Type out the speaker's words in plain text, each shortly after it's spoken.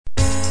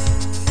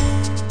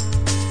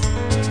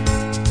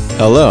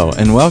Hello,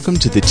 and welcome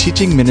to the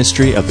teaching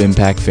ministry of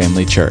Impact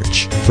Family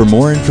Church. For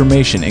more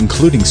information,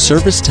 including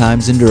service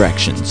times and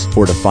directions,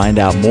 or to find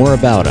out more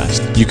about us,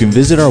 you can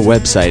visit our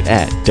website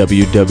at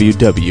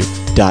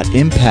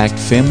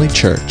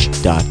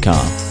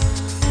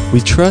www.impactfamilychurch.com.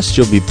 We trust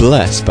you'll be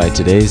blessed by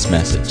today's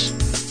message.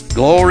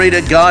 Glory to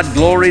God,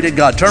 glory to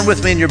God. Turn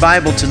with me in your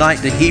Bible tonight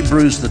to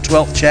Hebrews, the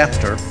 12th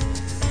chapter.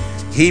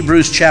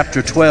 Hebrews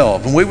chapter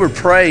 12. And we were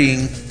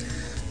praying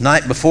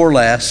night before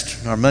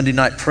last, our Monday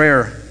night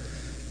prayer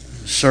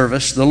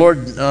service. The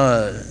Lord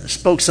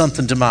spoke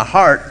something to my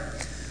heart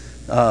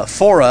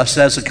for us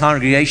as a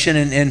congregation,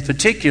 and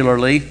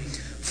particularly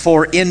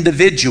for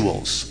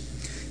individuals.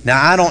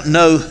 Now, I don't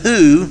know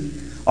who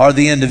are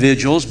the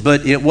individuals,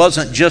 but it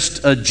wasn't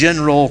just a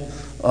general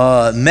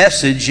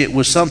message. It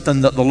was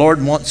something that the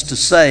Lord wants to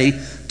say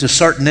to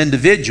certain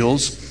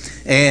individuals,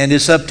 and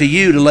it's up to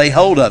you to lay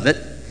hold of it.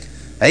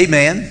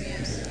 Amen.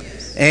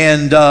 Yes.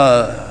 And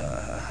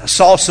I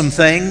saw some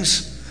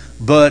things,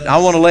 but I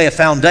want to lay a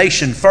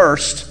foundation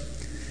first,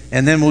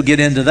 and then we'll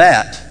get into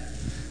that.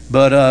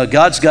 But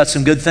God's got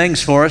some good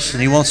things for us,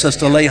 and He wants us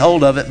to lay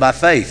hold of it by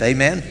faith.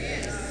 Amen?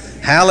 Yes.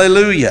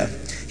 Hallelujah.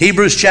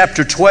 Hebrews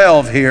chapter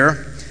 12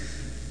 here.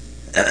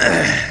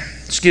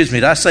 Excuse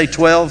me, did I say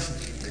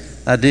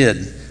 12? I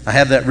did. I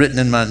have that written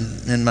in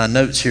my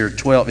notes here,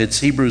 12. It's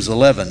Hebrews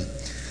 11,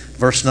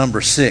 verse number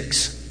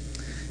 6.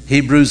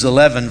 Hebrews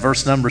 11,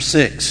 verse number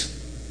 6.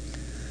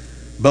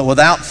 But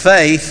without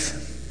faith,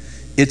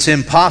 it's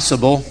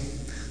impossible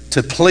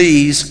to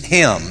please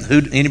Him.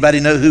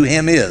 Anybody know who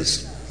Him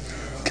is?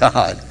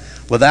 God.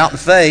 Without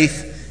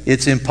faith,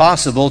 it's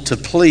impossible to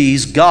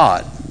please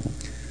God.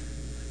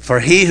 For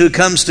he who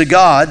comes to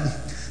God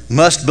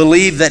must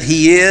believe that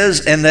He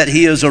is, and that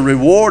He is a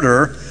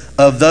rewarder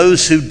of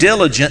those who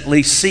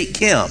diligently seek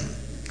Him.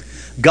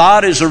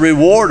 God is a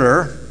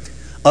rewarder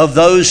of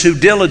those who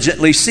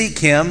diligently seek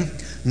Him,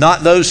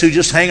 not those who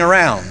just hang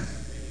around.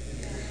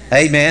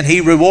 Amen.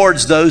 He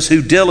rewards those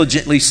who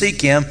diligently seek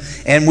Him,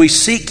 and we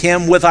seek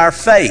Him with our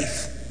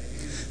faith.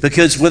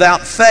 Because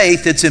without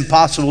faith, it's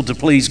impossible to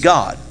please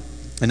God.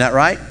 Isn't that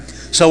right?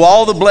 So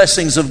all the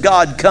blessings of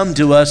God come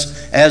to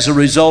us as a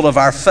result of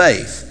our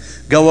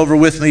faith. Go over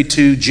with me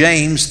to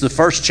James, the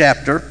first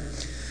chapter.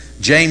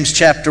 James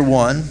chapter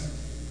 1.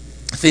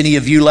 If any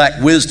of you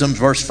lack wisdom,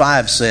 verse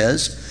 5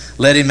 says,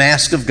 let him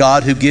ask of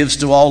God, who gives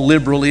to all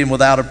liberally and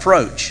without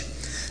reproach.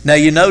 Now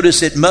you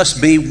notice it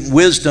must be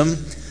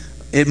wisdom.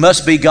 It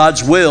must be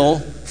God's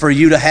will for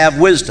you to have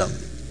wisdom,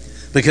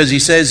 because He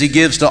says He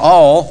gives to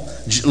all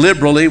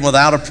liberally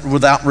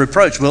without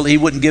reproach. Well, He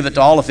wouldn't give it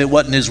to all if it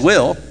wasn't His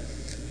will.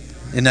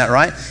 Isn't that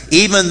right?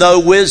 Even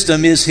though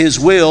wisdom is His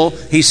will,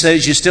 He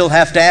says you still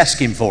have to ask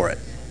Him for it.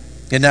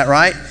 Isn't that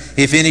right?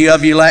 If any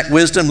of you lack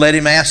wisdom, let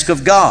him ask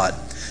of God,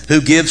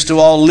 who gives to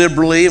all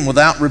liberally and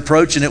without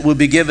reproach, and it will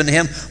be given to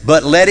him.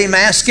 But let him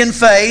ask in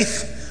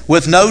faith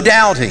with no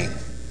doubting.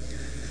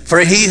 For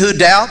he who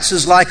doubts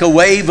is like a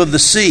wave of the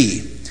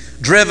sea,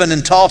 driven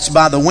and tossed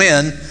by the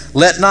wind.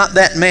 Let not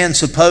that man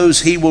suppose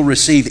he will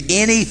receive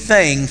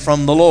anything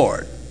from the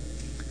Lord.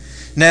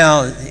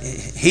 Now,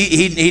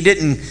 he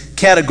didn't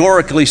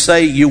categorically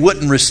say you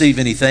wouldn't receive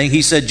anything.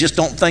 He said just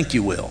don't think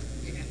you will.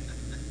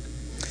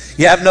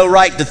 You have no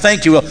right to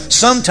think you will.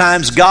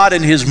 Sometimes God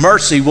in His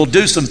mercy will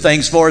do some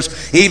things for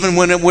us even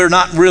when we're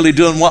not really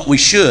doing what we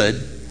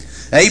should.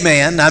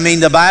 Amen. I mean,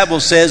 the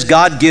Bible says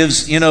God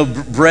gives,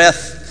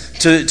 breath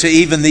to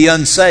even the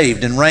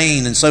unsaved, and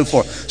rain and so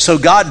forth. So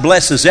God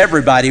blesses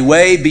everybody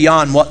way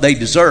beyond what they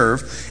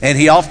deserve, and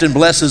He often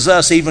blesses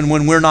us even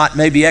when we're not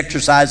maybe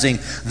exercising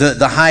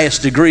the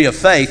highest degree of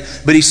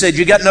faith. But He said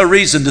you got no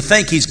reason to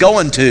think He's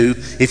going to.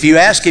 If you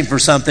ask Him for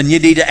something, you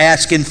need to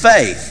ask in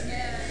faith.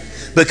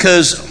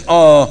 Because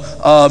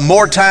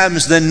more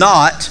times than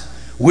not,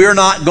 we're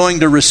not going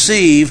to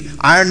receive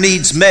our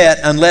needs met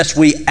unless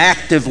we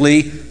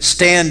actively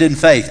stand in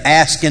faith,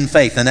 ask in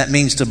faith, and that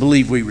means to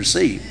believe we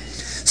receive.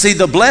 See,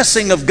 the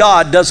blessing of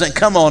God doesn't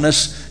come on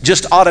us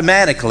just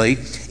automatically,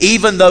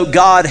 even though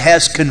God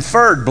has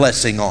conferred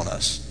blessing on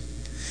us.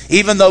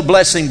 Even though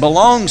blessing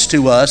belongs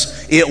to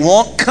us, it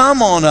won't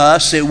come on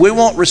us. We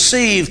won't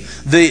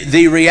receive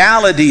the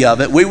reality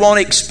of it. We won't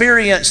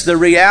experience the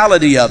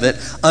reality of it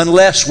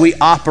unless we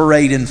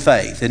operate in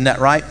faith. Isn't that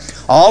right?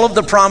 All of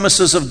the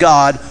promises of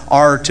God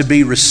are to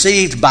be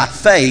received by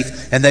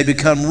faith, and they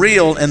become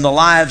real in the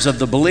lives of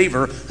the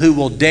believer who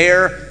will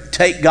dare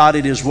take God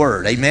at His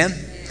word.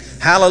 Amen?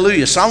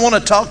 Hallelujah. So I want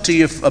to talk to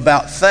you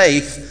about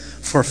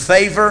faith for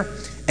favor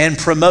and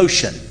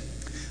promotion.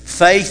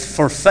 Faith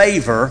for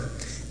favor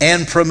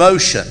and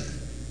promotion.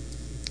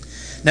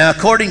 Now,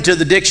 according to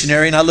the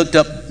dictionary, and I looked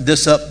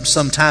this up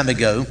some time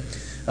ago,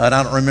 and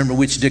I don't remember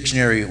which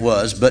dictionary it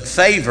was, but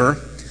favor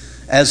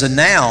as a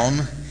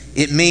noun,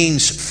 it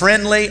means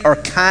friendly or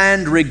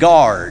kind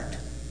regard.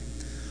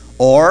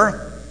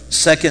 Or,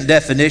 second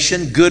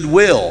definition,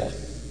 goodwill.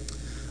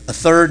 A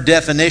third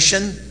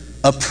definition,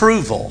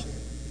 approval.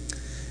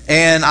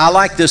 And I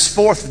like this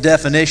fourth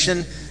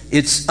definition,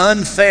 it's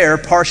unfair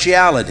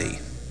partiality.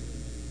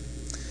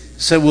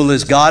 So, well,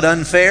 is God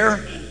unfair?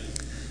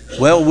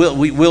 Well,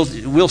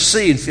 we'll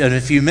see in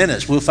a few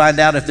minutes. We'll find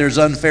out if there's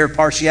unfair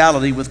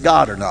partiality with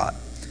God or not.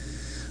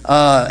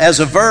 As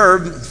a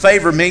verb,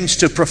 favor means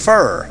to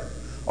prefer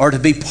or to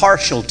be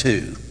partial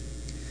to.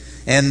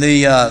 And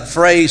the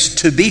phrase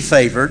to be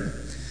favored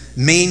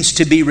means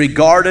to be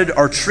regarded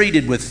or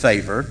treated with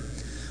favor,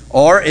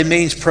 or it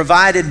means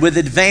provided with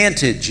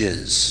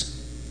advantages.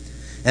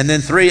 And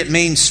then 3, it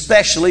means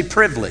specially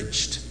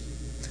privileged.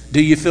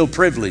 Do you feel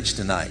privileged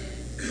tonight?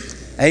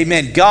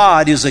 Amen.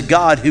 God is a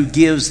God who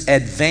gives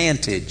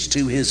advantage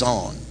to His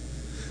own.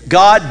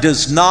 God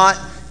does not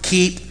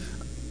keep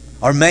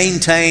or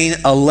maintain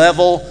a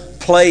level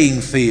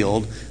playing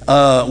field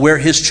where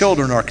His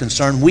children are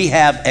concerned. We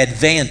have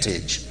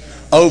advantage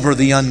over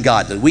the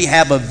ungodly. We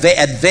have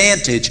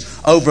advantage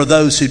over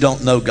those who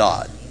don't know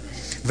God.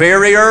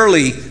 Very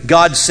early,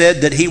 God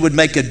said that He would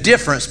make a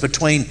difference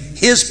between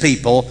His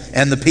people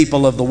and the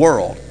people of the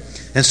world.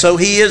 And so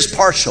He is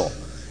partial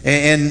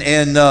and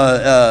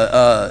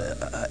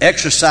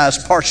exercise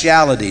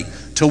partiality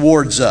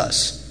towards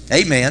us.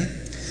 Amen.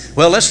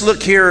 Well, let's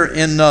look here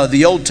in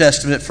the Old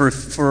Testament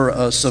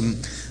for some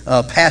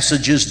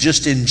passages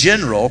just in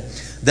general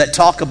that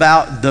talk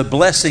about the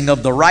blessing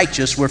of the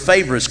righteous where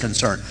favor is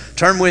concerned.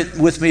 Turn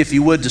with me, if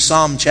you would, to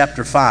Psalm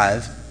chapter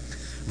 5,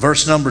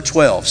 verse number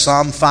 12.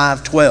 Psalm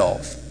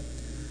 5:12.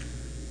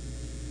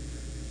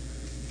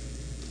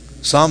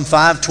 Psalm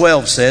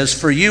 5:12 says,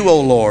 "For you, O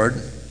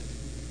Lord,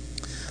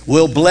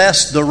 will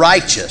bless the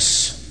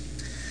righteous.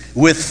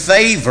 With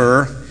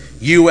favor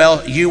you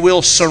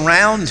will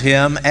surround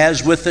him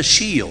as with a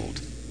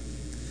shield."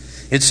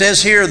 It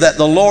says here that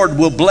the Lord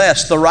will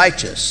bless the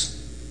righteous.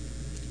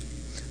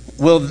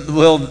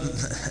 Well,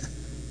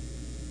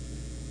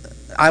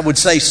 I would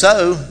say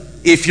so.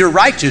 If you're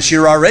righteous,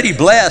 you're already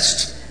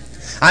blessed.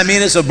 I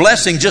mean, it's a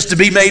blessing just to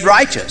be made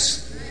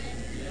righteous.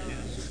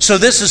 So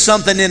this is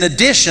something in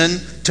addition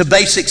to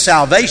basic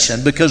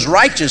salvation, because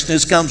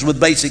righteousness comes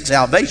with basic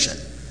salvation.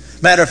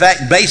 Matter of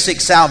fact,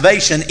 basic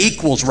salvation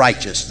equals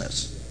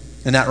righteousness.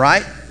 Isn't that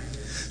right?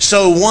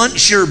 So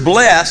once you're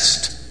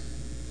blessed,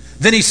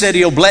 then He said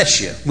He'll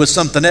bless you with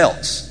something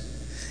else.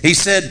 He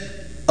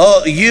said,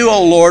 "Oh, you,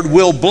 O Lord,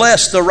 will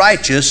bless the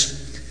righteous."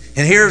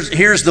 And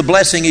here's the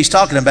blessing He's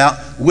talking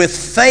about. "With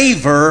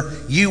favor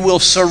you will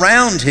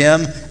surround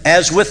him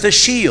as with a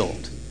shield."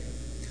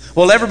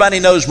 Well, everybody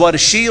knows what a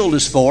shield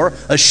is for.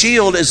 A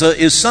shield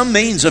is some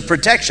means of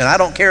protection. I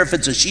don't care if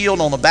it's a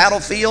shield on a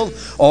battlefield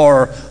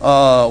or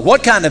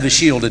what kind of a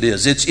shield it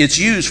is. It's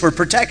used for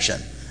protection.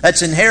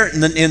 That's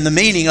inherent in the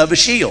meaning of a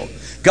shield.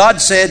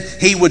 God said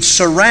He would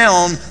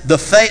surround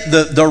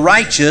the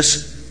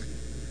righteous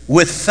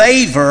with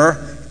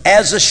favor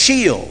as a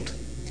shield.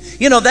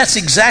 You know, that's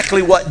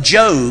exactly what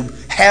Job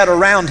had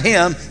around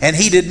him, and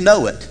he didn't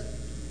know it.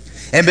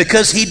 And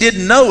because he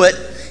didn't know it,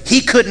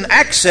 he couldn't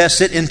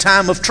access it in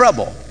time of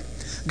trouble.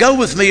 Go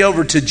with me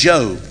over to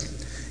Job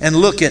and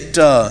look at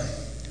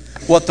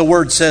what the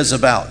Word says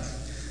about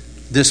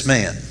this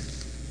man.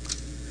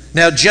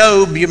 Now,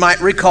 Job, you might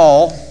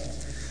recall,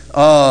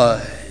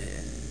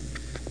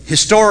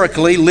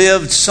 historically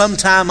lived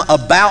sometime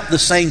about the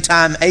same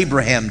time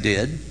Abraham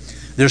did.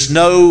 There's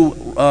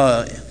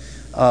no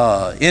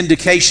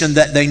indication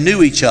that they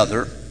knew each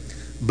other,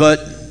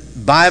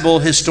 but Bible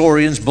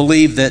historians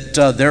believe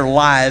that their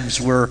lives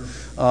were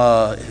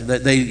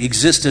that they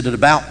existed at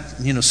about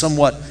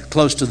somewhat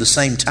close to the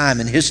same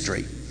time in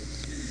history.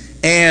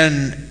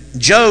 And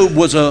Job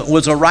was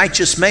a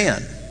righteous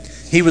man.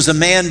 He was a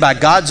man by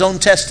God's own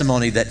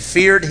testimony that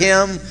feared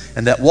Him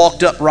and that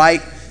walked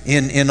upright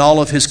in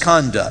all of his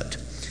conduct.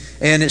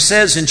 And it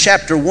says in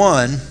chapter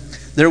 1,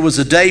 there was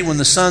a day when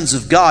the sons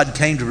of God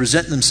came to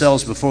present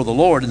themselves before the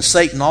Lord, and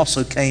Satan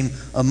also came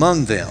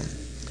among them.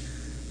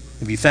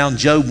 Have you found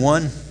Job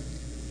 1?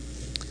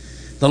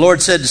 The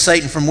Lord said to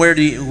Satan, "From where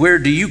do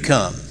you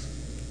come?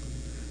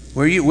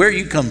 Where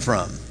you come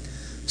from?"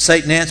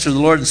 Satan answered the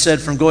Lord and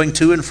said, "From going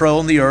to and fro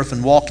on the earth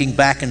and walking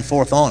back and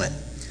forth on it."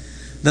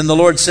 Then the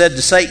Lord said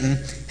to Satan,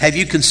 "Have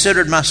you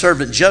considered my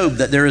servant Job,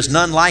 that there is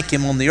none like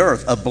him on the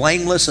earth, a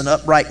blameless and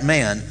upright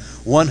man,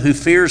 one who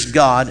fears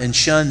God and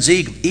shuns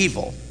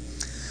evil?"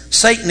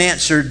 Satan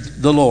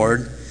answered the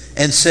Lord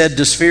and said,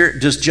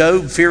 Does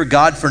Job fear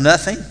God for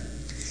nothing?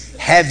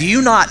 Have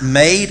you not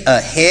made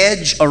a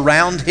hedge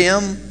around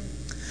him,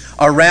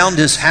 around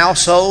his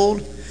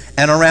household,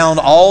 and around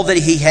all that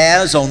he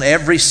has on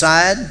every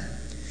side?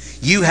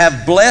 You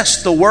have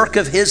blessed the work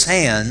of his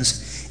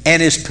hands,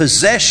 and his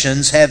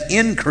possessions have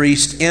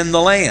increased in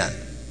the land.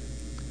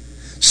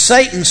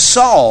 Satan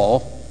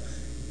saw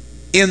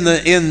in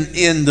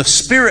the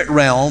spirit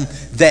realm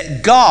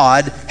that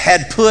God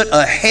had put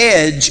a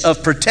hedge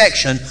of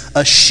protection,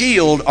 a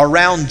shield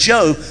around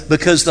Job,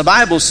 because the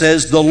Bible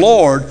says the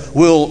Lord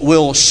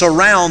will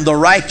surround the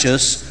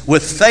righteous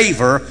with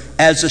favor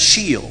as a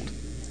shield.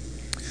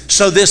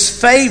 So this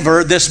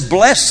favor, this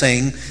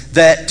blessing,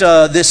 that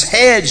this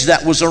hedge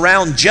that was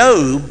around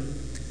Job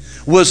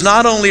was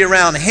not only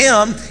around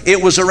him,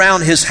 it was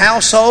around his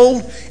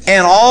household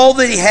and all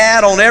that he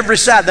had on every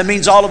side. That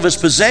means all of his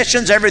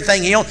possessions,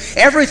 everything he owned,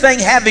 everything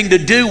having to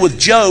do with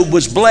Job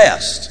was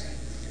blessed.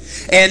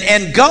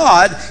 And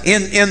God,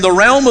 in the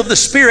realm of the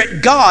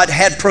Spirit, God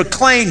had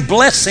proclaimed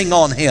blessing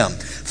on him,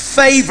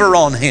 favor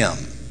on him.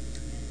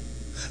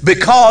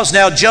 Because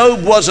now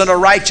Job wasn't a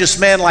righteous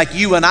man like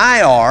you and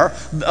I are,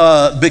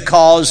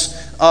 because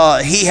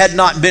he had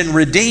not been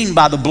redeemed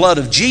by the blood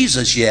of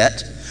Jesus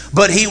yet.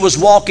 But he was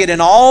walking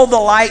in all the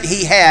light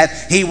he had.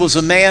 He was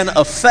a man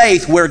of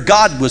faith where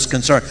God was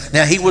concerned.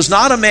 Now, he was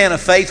not a man of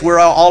faith where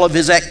all of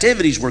his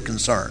activities were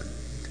concerned.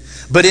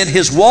 But in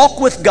his walk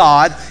with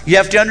God, you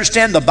have to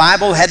understand the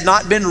Bible had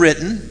not been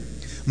written.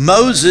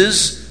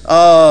 Moses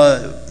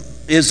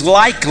is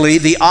likely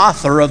the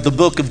author of the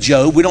book of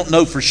Job. We don't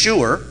know for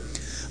sure.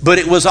 But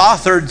it was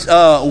authored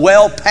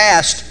well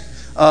past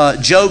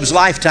Job's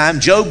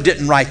lifetime. Job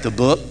didn't write the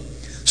book.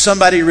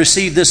 Somebody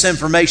received this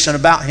information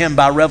about him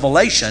by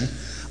revelation,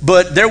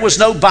 but there was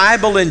no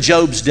Bible in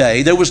Job's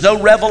day. There was no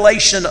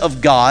revelation of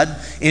God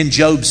in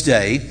Job's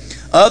day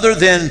other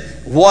than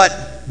what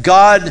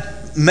God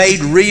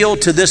made real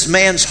to this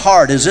man's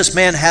heart. As this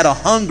man had a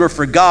hunger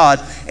for God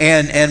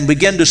and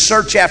began to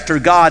search after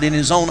God in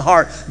his own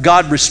heart,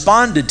 God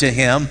responded to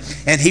him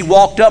and he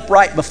walked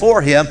upright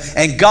before him,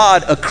 and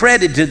God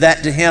accredited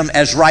that to him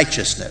as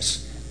righteousness.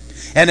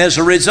 And as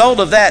a result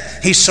of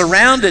that, he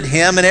surrounded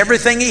him and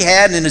everything he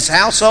had in his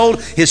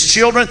household, his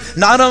children,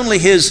 not only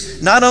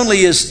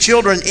his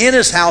children in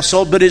his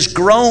household, but his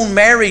grown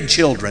married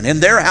children in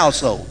their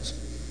households.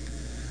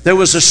 There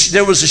was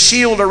a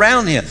shield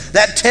around him.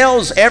 That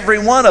tells every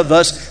one of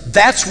us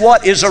that's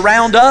what is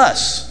around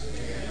us.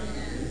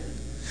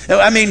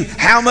 I mean,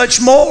 how much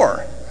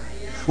more?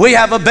 We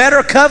have a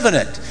better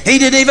covenant. He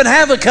didn't even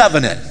have a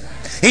covenant.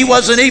 He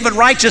wasn't even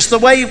righteous the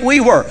way we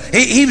were.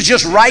 He was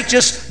just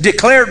righteous,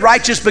 declared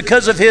righteous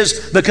because of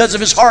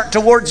his heart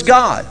towards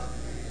God.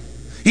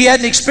 He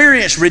hadn't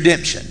experienced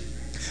redemption.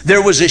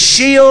 There was a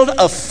shield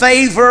of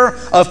favor,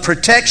 of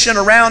protection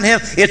around him.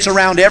 It's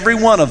around every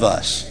one of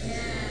us.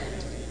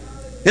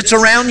 It's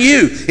around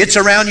you. It's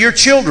around your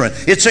children.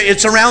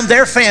 It's around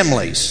their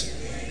families.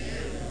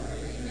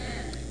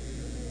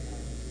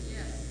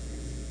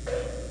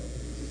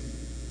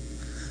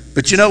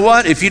 But you know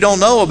what? If you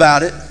don't know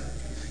about it,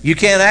 you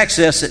can't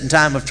access it in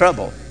time of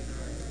trouble.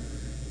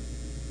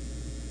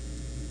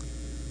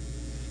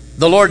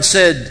 The Lord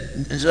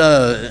said,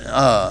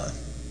 the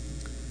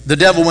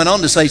devil went on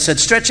to say, he said,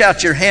 stretch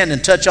out your hand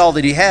and touch all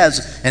that he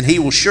has, and he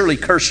will surely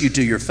curse you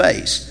to your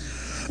face.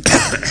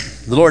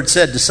 The Lord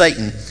said to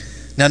Satan,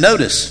 now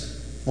notice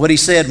what he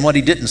said and what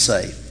he didn't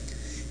say.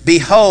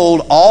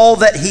 Behold, all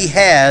that he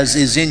has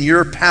is in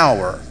your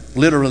power,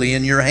 literally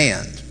in your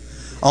hand.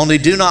 Only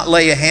do not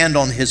lay a hand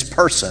on his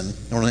person.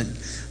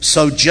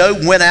 So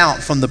Job went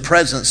out from the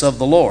presence of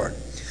the Lord.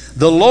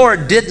 The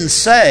Lord didn't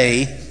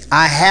say,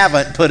 I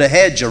haven't put a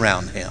hedge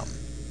around him.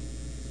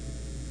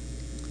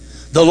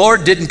 The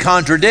Lord didn't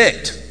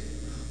contradict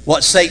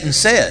what Satan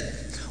said.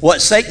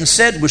 What Satan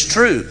said was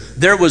true.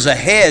 There was a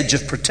hedge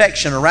of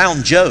protection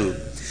around Job.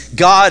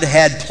 God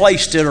had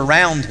placed it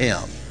around him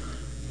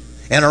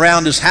and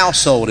around his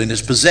household and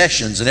his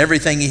possessions and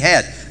everything he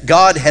had.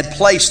 God had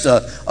placed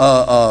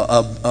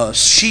a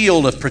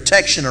shield of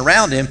protection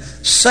around him.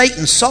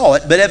 Satan saw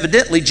it, but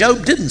evidently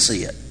Job didn't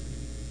see it.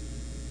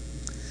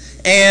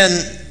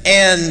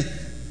 And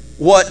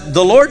what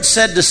the Lord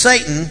said to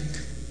Satan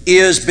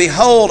is,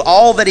 behold,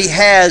 all that he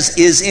has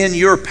is in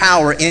your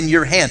power, in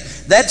your hand.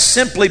 That's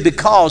simply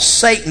because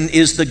Satan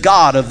is the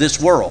god of this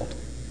world.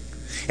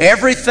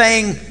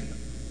 Everything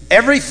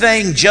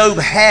Job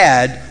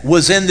had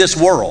was in this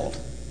world.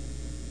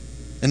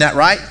 Isn't that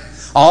right?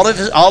 All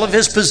of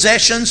his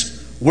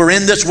possessions were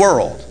in this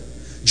world.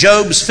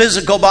 Job's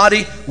physical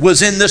body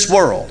was in this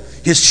world.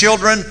 His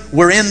children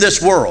were in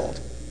this world.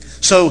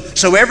 So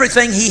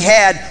everything he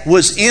had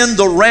was in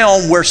the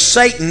realm where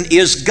Satan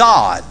is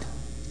God.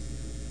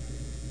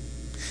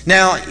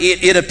 Now,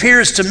 it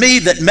appears to me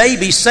that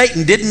maybe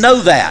Satan didn't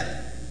know that.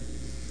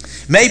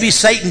 Maybe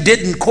Satan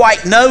didn't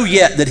quite know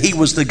yet that he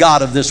was the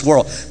god of this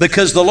world,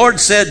 because the Lord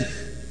said,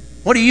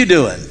 what are you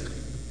doing?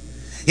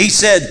 He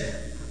said,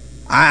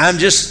 I'm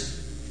just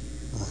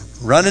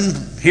running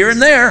here and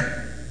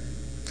there.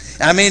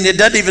 I mean, it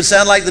doesn't even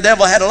sound like the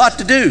devil had a lot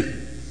to do.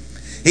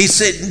 He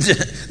said,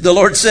 the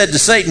Lord said to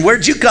Satan,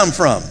 where'd you come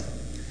from?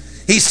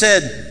 He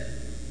said,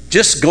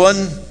 just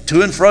going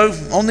to and fro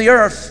on the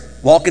earth,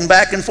 walking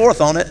back and forth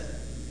on it.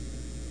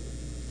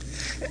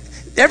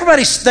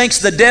 Everybody thinks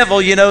the devil,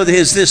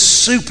 is this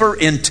super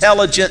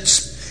intelligent,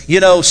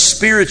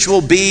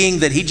 spiritual being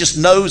that he just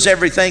knows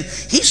everything.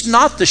 He's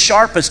not the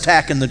sharpest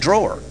tack in the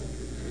drawer.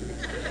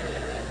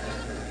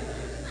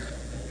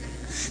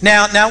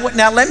 Now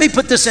let me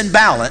put this in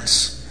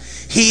balance.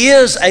 He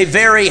is a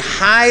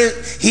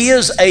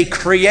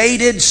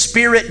created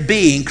spirit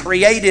being,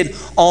 created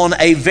on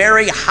a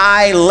very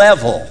high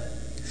level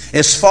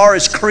as far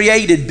as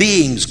created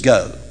beings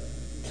go.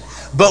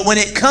 But when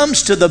it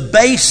comes to the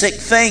basic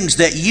things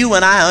that you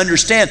and I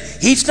understand,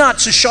 he's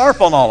not so sharp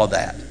on all of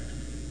that.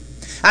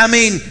 I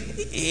mean,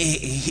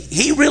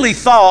 he really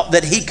thought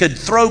that he could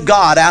throw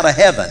God out of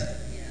heaven.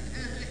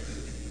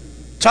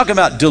 Talking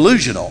about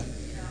delusional.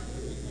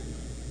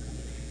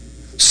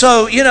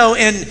 So,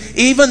 and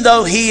even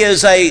though he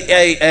is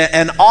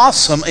an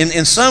awesome,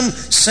 in some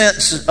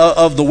sense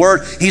of the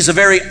word, he's a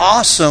very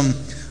awesome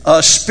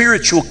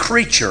spiritual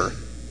creature.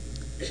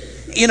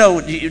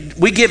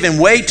 We give him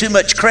way too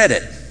much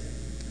credit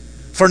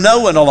for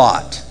knowing a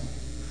lot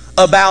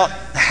about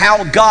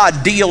how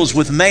God deals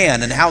with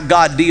man and how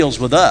God deals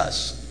with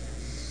us.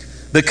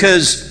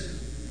 Because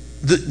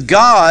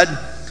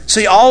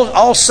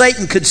all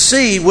Satan could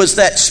see was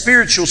that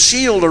spiritual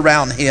shield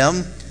around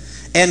him,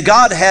 and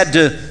God had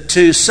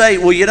to say,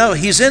 well,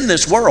 he's in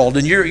this world,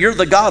 and you're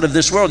the God of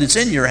this world. It's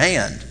in your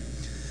hand.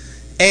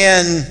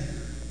 And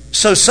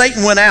so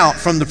Satan went out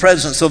from the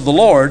presence of the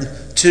Lord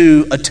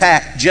to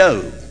attack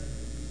Job.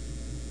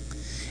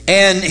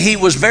 And he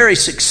was very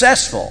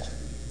successful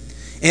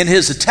in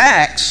his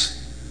attacks.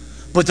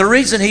 But the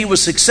reason he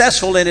was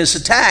successful in his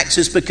attacks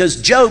is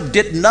because Job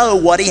didn't know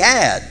what he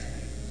had.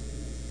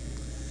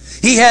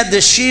 He had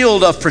this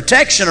shield of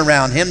protection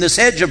around him, this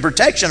hedge of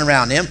protection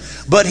around him,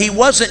 but he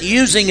wasn't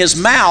using his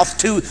mouth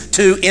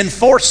to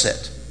enforce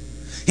it.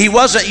 He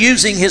wasn't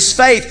using his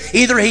faith.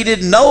 Either he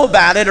didn't know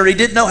about it or he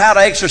didn't know how to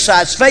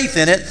exercise faith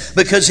in it,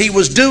 because he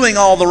was doing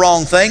all the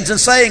wrong things and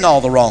saying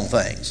all the wrong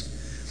things.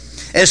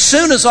 As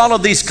soon as all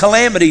of these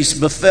calamities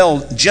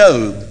befell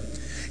Job,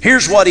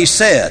 here's what he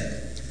said.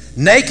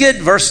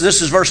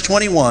 This is verse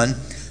 21.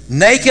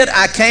 Naked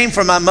I came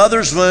from my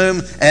mother's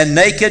womb, and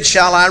naked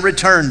shall I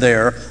return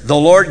there. The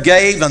Lord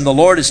gave, and the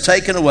Lord has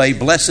taken away.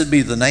 Blessed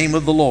be the name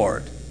of the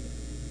Lord.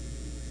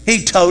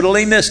 He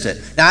totally missed it.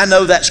 Now, I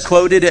know that's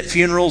quoted at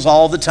funerals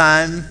all the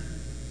time.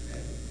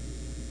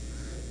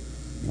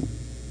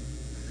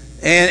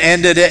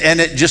 And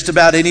at just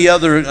about any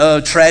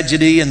other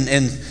tragedy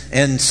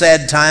and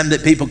sad time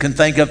that people can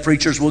think of,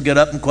 preachers will get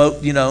up and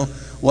quote,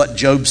 what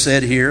Job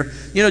said here.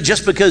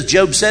 Just because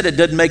Job said it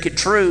doesn't make it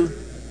true.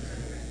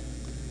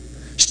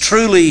 It's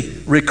truly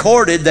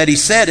recorded that he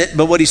said it,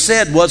 but what he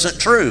said wasn't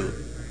true.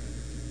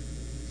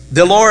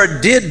 The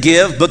Lord did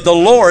give, but the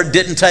Lord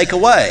didn't take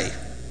away.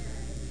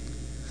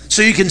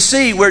 So you can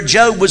see where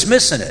Job was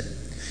missing it.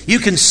 You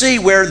can see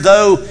where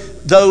though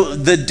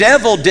the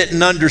devil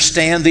didn't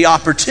understand the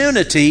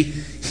opportunity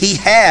he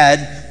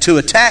had to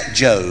attack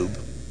Job,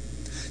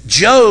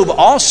 Job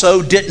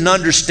also didn't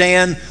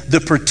understand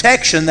the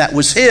protection that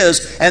was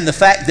his and the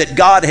fact that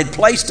God had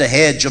placed a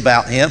hedge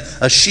about him,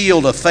 a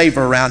shield of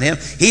favor around him.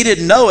 He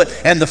didn't know it,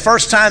 and the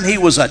first time he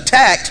was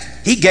attacked,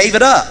 he gave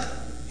it up.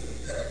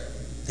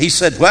 He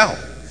said, well,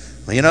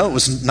 it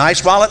was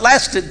nice while it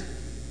lasted.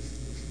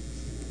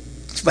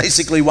 That's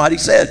basically what he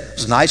said. It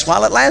was nice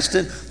while it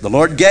lasted. The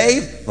Lord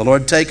gave, the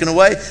Lord taken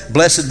away.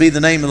 Blessed be the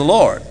name of the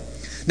Lord.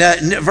 Now,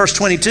 verse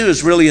 22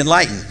 is really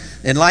enlightening.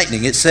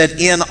 It said,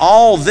 in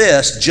all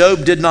this,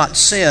 Job did not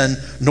sin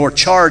nor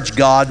charge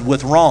God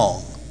with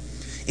wrong.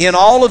 In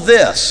all of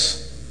this.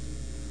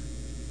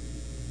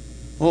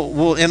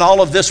 Well, in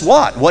all of this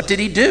what? What did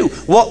he do?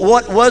 What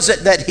was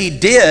it that he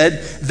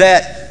did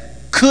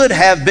that could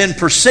have been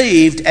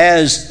perceived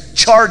as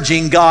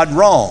charging God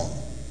wrong?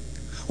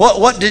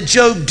 What did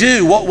Job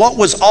do? What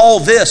was all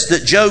this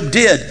that Job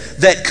did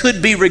that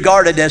could be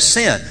regarded as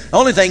sin? The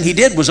only thing he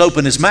did was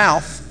open his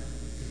mouth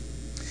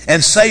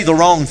and say the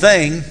wrong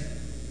thing.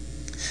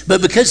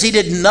 But because he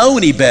didn't know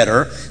any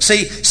better,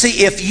 see,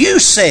 if you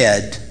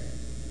said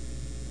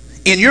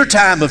in your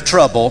time of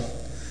trouble,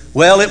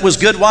 well, it was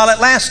good while it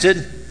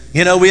lasted.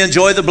 We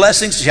enjoy the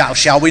blessings.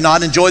 Shall we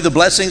not enjoy the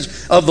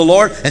blessings of the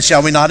Lord? And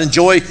shall we not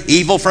enjoy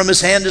evil from his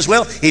hand as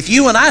well? If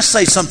you and I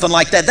say something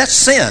like that, that's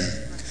sin.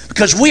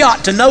 Because we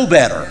ought to know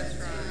better.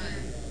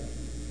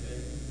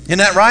 Isn't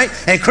that right?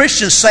 And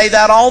Christians say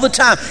that all the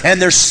time.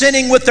 And they're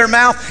sinning with their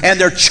mouth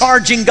and they're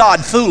charging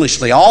God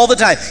foolishly all the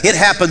time. It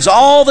happens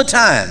all the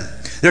time.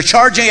 They're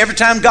charging every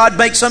time God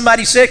makes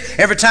somebody sick,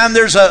 every time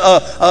there's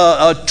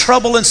a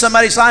trouble in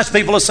somebody's life,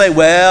 people will say,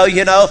 well,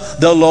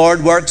 the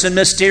Lord works in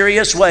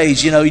mysterious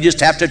ways. You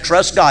just have to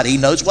trust God. He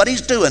knows what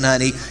he's doing,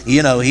 honey.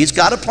 He's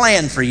got a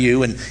plan for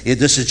you, and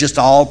this is just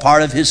all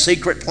part of his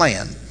secret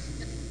plan.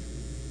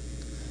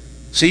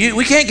 See,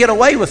 we can't get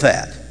away with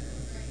that.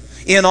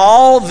 In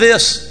all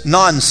this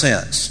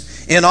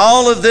nonsense, in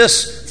all of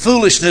this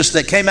foolishness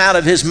that came out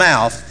of his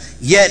mouth,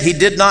 yet he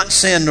did not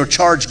sin nor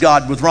charge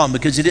God with wrong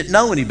because he didn't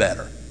know any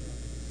better.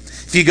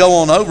 If you go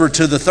on over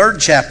to the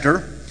 3rd chapter,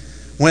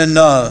 when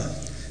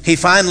he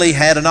finally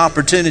had an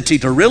opportunity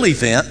to really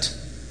vent,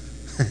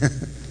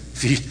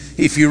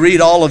 if you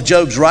read all of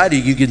Job's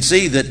writing, you can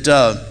see that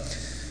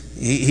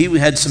he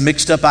had some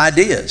mixed up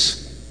ideas.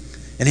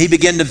 And he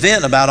began to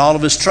vent about all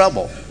of his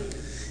trouble.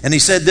 And he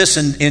said this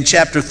in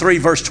chapter 3,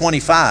 verse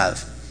 25.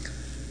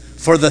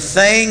 For the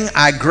thing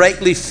I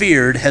greatly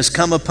feared has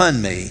come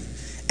upon me,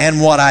 and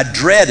what I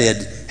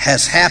dreaded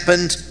has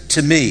happened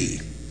to me.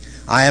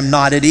 I am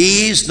not at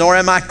ease, nor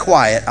am I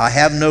quiet. I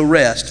have no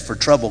rest, for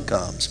trouble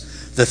comes.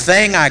 The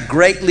thing I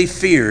greatly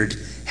feared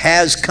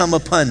has come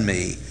upon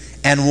me,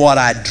 and what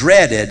I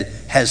dreaded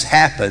has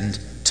happened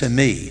to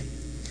me.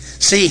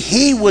 See,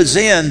 he was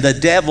in the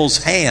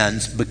devil's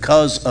hands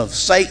because of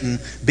Satan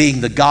being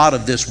the god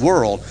of this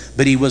world,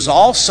 but he was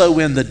also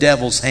in the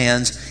devil's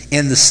hands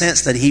in the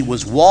sense that he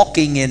was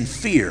walking in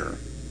fear.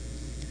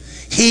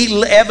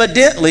 He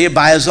evidently,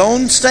 by his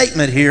own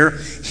statement here,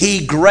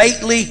 he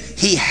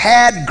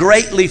had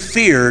greatly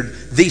feared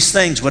these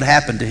things would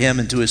happen to him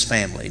and to his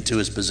family and to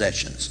his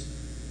possessions.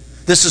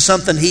 This is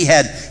something he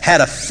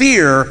had a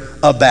fear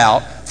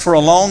about for a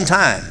long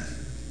time.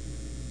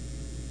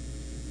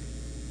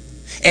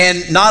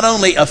 And not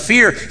only a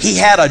fear, he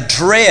had a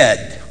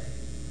dread.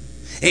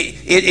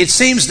 It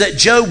seems that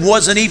Job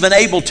wasn't even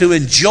able to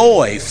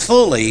enjoy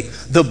fully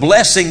the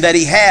blessing that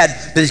he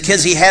had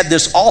because he had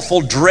this awful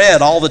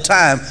dread all the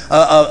time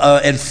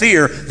and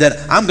fear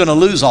that I'm going to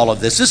lose all of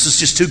this. This is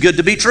just too good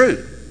to be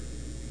true.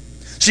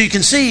 So you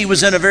can see he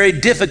was in a very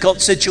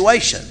difficult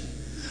situation.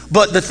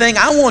 But the thing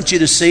I want you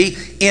to see,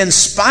 in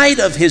spite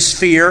of his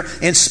fear,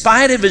 in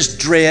spite of his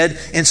dread,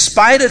 in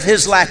spite of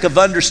his lack of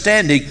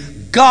understanding,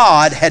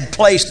 God had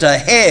placed a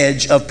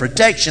hedge of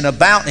protection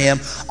about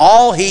him.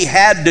 All he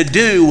had to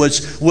do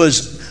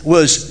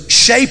was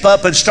shape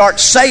up and start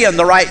saying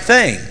the right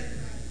thing.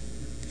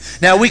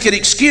 Now we could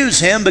excuse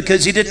him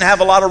because he didn't have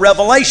a lot of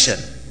revelation.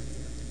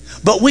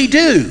 But we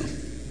do.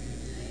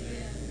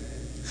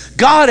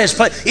 God has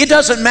placed, it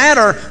doesn't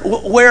matter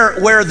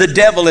where the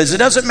devil is. It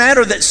doesn't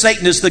matter that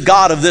Satan is the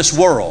god of this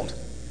world.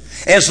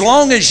 As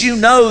long as you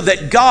know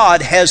that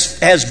God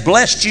has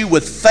blessed you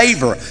with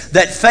favor,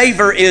 that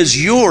favor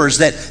is yours,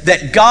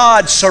 that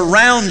God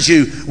surrounds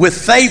you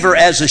with favor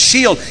as a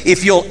shield,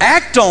 if you'll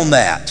act on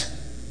that,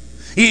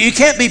 you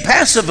can't be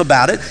passive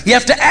about it. You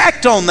have to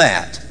act on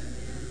that.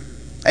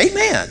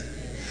 Amen.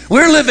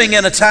 We're living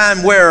in a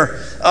time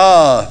where,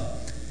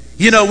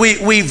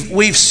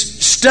 we've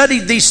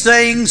studied these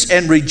things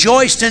and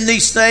rejoiced in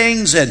these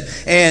things and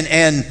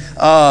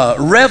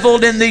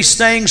reveled in these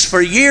things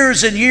for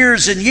years and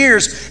years and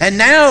years. And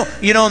now,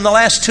 in the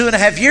last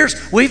 2.5 years,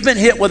 we've been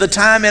hit with a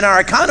time in our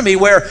economy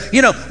where,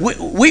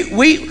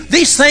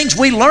 these things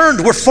we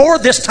learned were for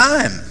this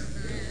time.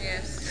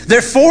 Yes.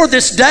 They're for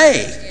this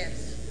day.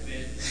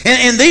 Yes.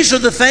 And these are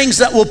the things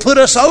that will put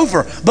us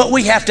over. But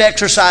we have to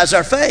exercise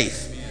our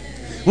faith.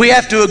 We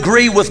have to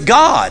agree with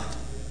God.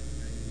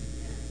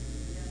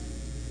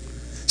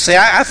 See,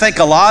 I think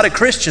a lot of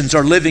Christians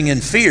are living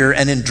in fear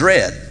and in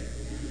dread.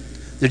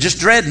 They're just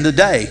dreading the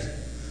day.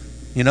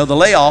 The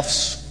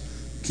layoffs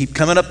keep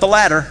coming up the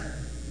ladder.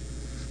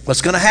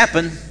 What's going to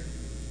happen?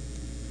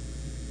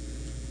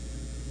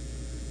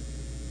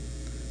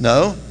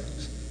 No.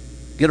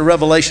 Get a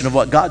revelation of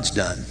what God's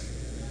done.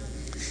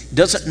 It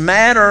doesn't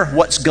matter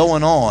what's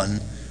going on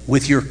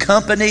with your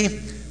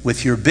company,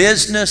 with your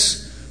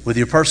business, with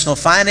your personal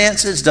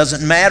finances.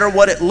 Doesn't matter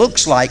what it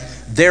looks like.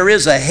 There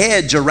is a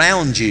hedge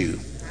around you.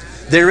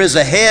 There is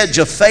a hedge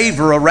of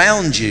favor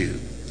around you.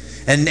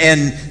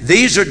 And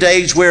these are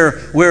days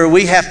where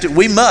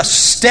we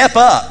must step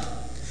up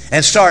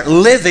and start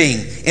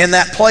living in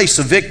that place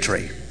of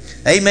victory.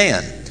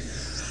 Amen.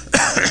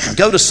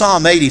 Go to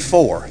Psalm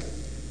 84.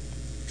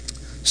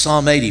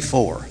 Psalm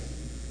 84. I'm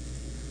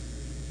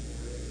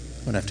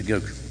going to have to go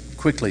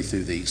quickly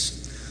through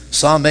these.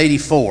 Psalm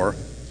 84,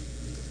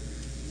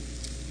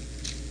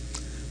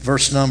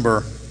 verse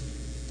number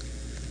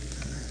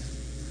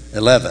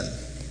 11.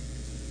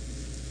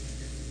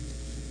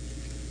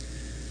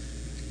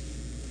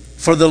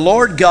 For the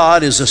Lord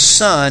God is a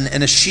sun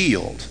and a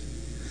shield.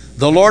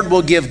 The Lord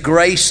will give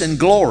grace and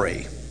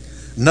glory.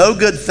 No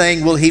good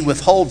thing will he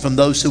withhold from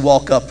those who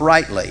walk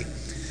uprightly.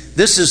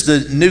 This is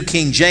the New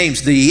King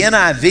James. The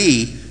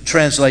NIV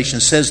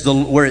translation says,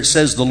 where it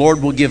says the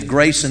Lord will give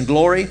grace and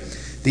glory,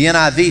 the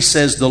NIV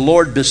says the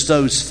Lord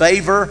bestows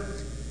favor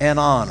and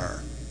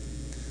honor.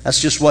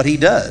 That's just what he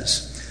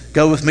does.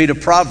 Go with me to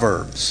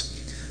Proverbs,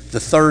 the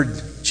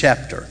 3rd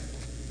chapter.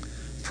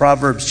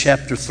 Proverbs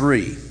chapter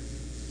 3.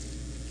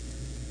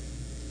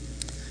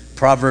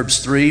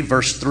 Proverbs 3,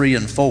 verse 3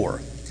 and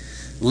 4.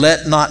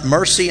 Let not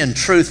mercy and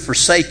truth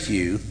forsake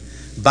you.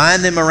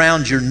 Bind them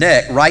around your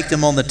neck. Write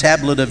them on the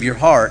tablet of your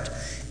heart.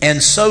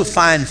 And so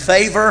find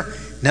favor,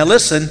 now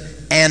listen,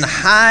 and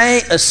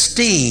high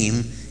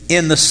esteem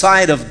in the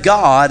sight of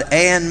God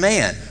and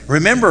man.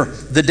 Remember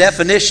the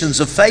definitions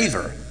of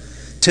favor.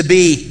 To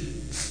be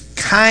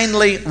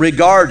kindly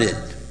regarded.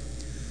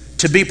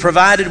 To be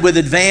provided with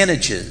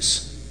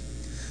advantages.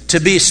 To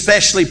be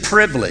especially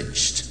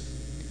privileged.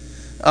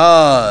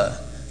 To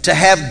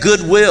have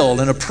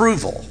goodwill and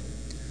approval.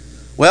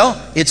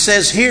 Well, it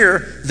says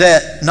here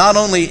that not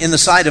only in the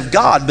sight of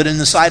God, but in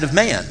the sight of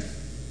man.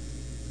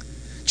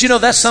 Do you know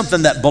that's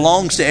something that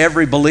belongs to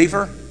every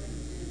believer?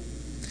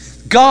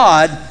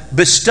 God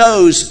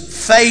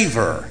bestows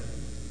favor.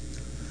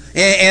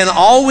 And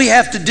all we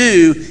have to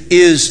do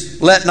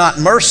is let not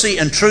mercy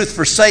and truth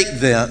forsake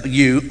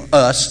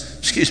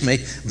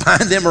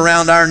bind them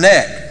around our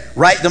neck.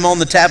 Write them on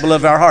the tablet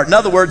of our heart. In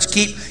other words,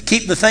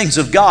 keep the things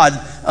of God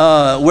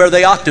where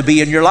they ought to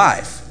be in your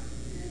life.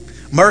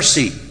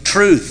 mercy,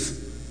 truth,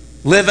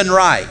 living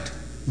right,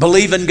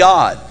 believing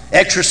God,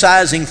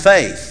 exercising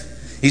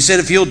faith. He said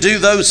if you'll do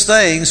those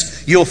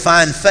things, you'll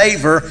find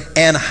favor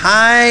and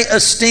high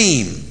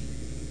esteem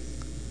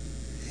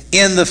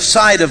in the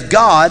sight of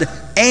God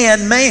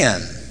and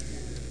man.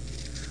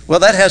 Well,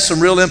 that has some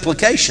real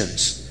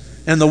implications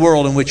in the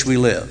world in which we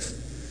live.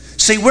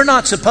 See, we're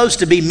not supposed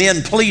to be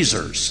men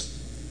pleasers.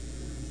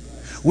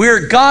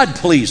 We're God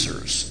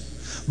pleasers.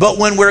 But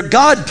when we're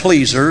God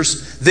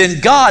pleasers,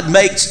 then God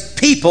makes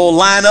people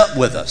line up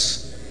with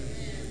us.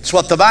 That's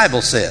what the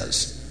Bible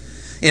says.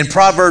 In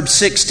Proverbs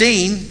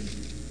 16,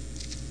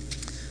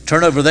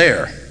 turn over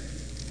there.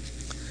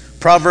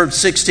 Proverbs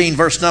 16,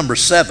 verse number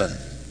 7.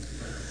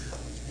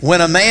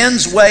 When a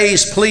man's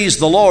ways please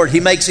the Lord, he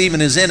makes even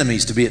his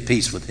enemies to be at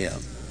peace with him.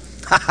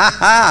 Ha ha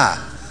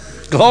ha!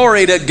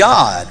 Glory to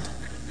God.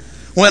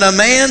 When a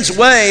man's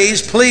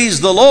ways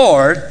please the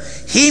Lord,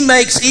 he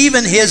makes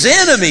even his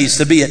enemies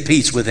to be at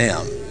peace with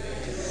him.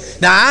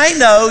 Now, I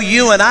know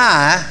you and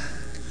I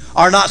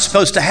are not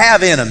supposed to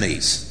have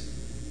enemies.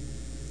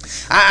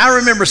 I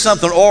remember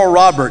something Oral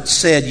Roberts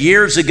said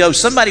years ago.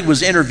 Somebody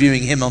was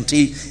interviewing him on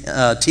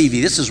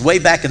TV. This is way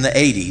back in the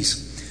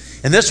 80s.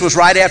 And this was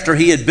right after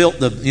he had built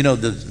the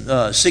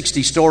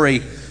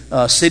 60-story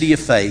City of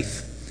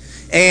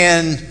Faith.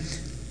 And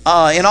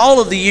in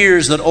all of the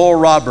years that Oral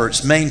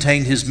Roberts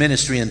maintained his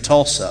ministry in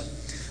Tulsa,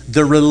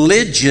 the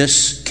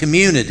religious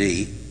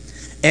community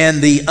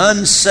and the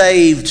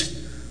unsaved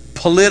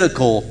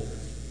political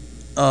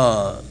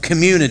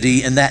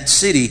community in that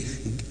city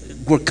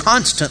were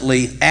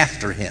constantly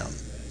after him.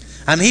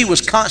 I mean, he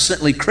was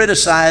constantly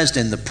criticized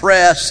in the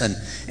press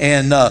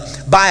and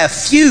by a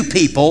few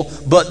people,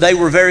 but they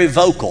were very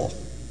vocal.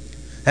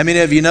 How many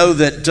of you know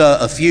that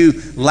a few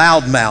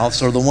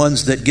loudmouths are the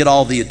ones that get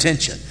all the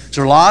attention?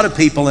 So there are a lot of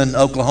people in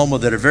Oklahoma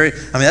that are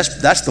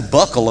that's the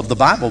buckle of the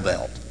Bible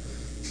Belt,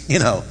 you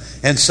know.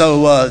 And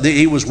so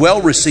he was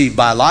well received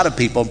by a lot of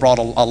people and brought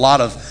a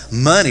lot of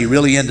money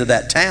really into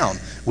that town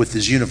with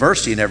his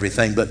university and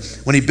everything. But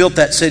when he built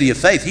that City of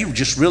Faith, he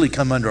just really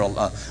come under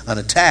an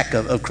attack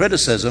of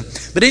criticism.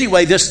 But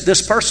anyway,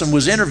 this person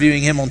was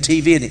interviewing him on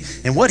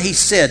TV, and what he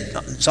said,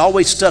 it's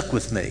always stuck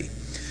with me.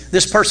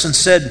 This person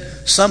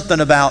said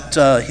something about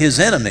his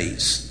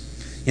enemies.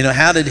 You know,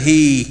 how did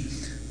he,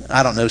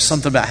 I don't know,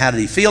 something about how did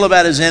he feel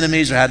about his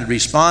enemies or how did he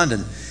respond?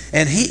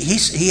 And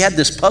he had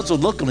this puzzled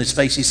look on his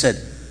face. He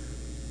said,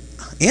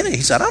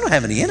 I don't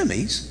have any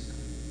enemies.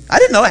 I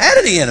didn't know I had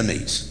any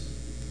enemies.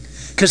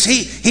 Because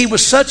he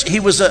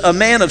was a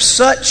man of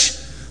such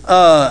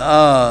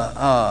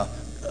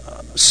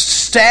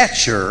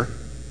stature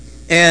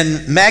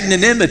and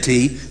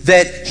magnanimity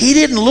that he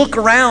didn't look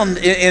around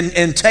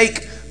and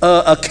take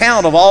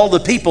account of all the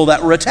people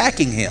that were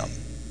attacking him.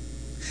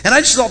 And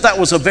I just thought that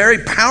was a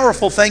very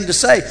powerful thing to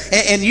say.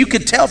 And you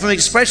could tell from the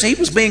expression he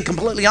was being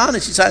completely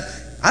honest. He said,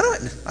 I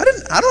don't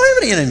have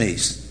any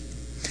enemies.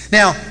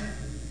 Now,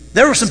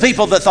 there were some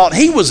people that thought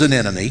he was an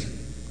enemy,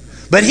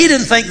 but he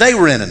didn't think they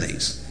were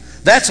enemies.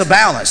 That's a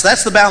balance.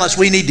 That's the balance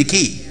we need to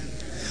keep.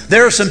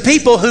 There are some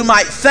people who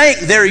might think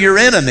they're your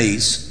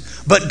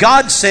enemies, but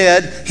God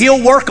said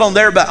He'll work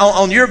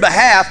on your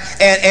behalf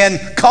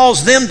and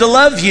cause them to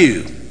love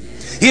you.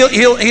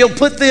 He'll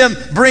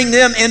bring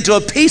them into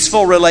a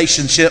peaceful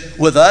relationship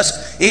with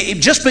us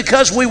just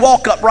because we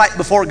walk upright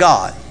before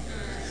God.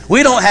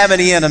 We don't have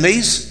any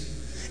enemies,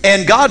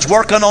 and God's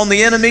working on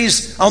the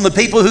enemies, on the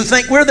people who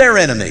think we're their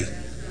enemy.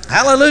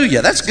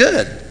 Hallelujah. That's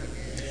good.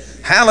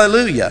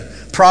 Hallelujah.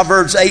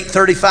 Proverbs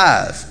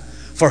 8:35.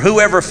 For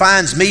whoever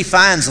finds me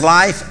finds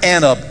life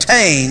and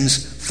obtains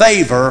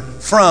favor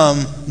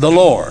from the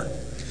Lord.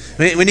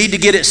 We need to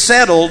get it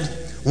settled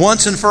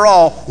once and for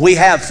all. We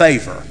have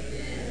favor.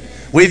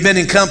 We've been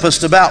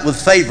encompassed about with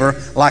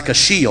favor like a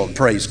shield,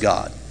 praise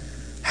God.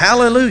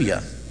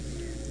 Hallelujah.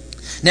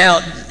 Now,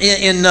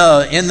 in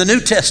the New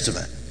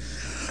Testament,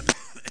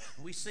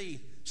 we see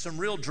some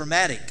real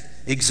dramatic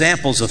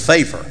examples of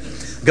favor.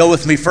 Go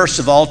with me, first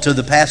of all, to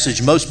the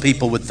passage most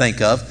people would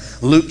think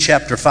of, Luke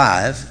chapter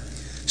 5,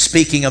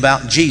 speaking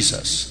about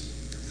Jesus.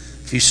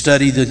 If you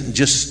study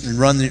just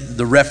run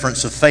the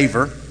reference of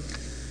favor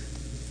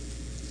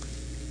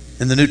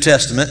in the New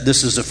Testament,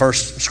 this is the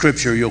first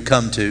scripture you'll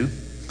come to.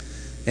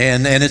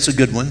 And it's a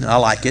good one. I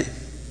like it.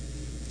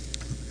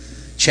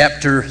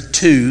 Chapter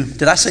 2.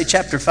 Did I say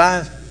chapter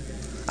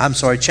 5? I'm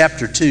sorry,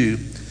 chapter 2,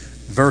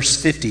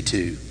 verse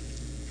 52.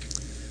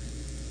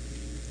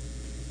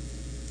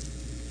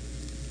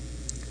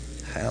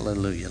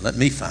 Hallelujah. Let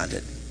me find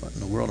it. What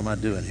in the world am I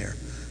doing here?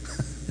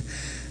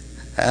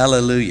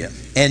 Hallelujah.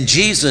 And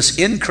Jesus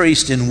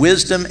increased in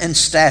wisdom and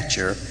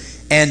stature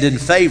and in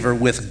favor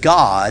with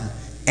God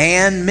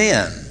and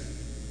men.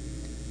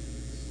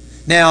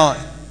 Now,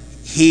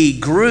 He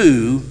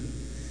grew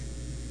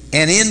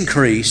and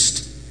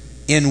increased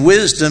in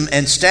wisdom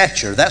and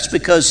stature. That's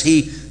because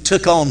He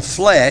took on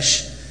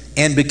flesh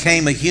and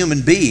became a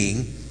human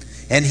being,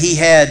 and He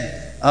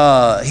had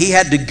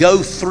to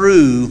go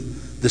through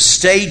the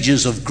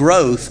stages of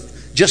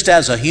growth just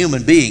as a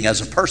human being,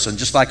 as a person,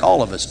 just like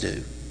all of us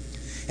do.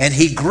 and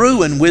he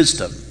grew in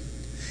wisdom,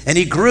 and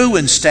he grew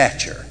in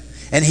stature,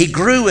 and he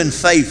grew in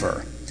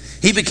favor.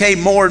 He became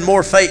more and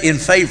more in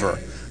favor,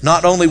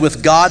 not only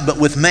with God but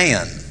with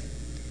man,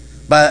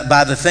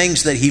 by the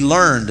things that he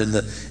learned and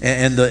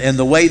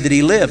the way that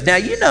he lived. Now,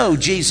 you know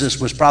Jesus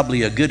was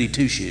probably a goody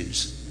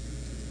two-shoes.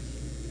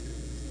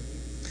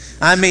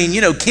 I mean,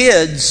 you know,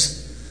 kids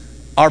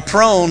are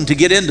prone to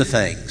get into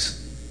things.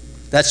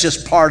 That's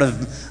just part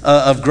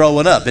of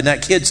growing up. And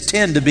that kids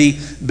tend to be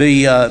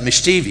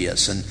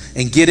mischievous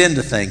and get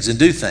into things and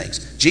do things.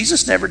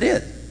 Jesus never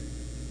did.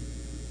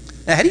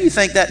 Now, how do you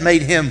think that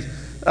made him,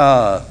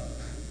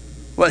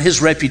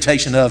 his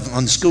reputation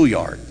on the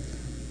schoolyard?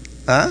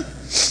 Huh?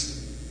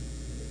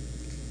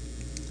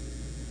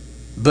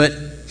 But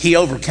he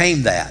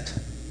overcame that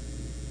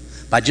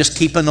by just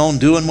keeping on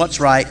doing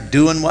what's right,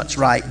 doing what's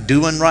right,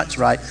 doing what's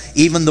right.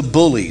 Even the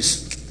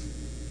bullies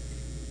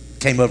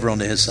came over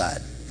onto his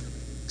side.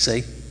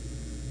 See?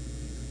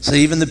 So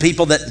even the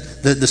people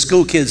the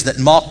school kids that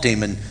mocked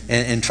him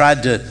and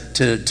tried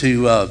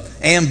to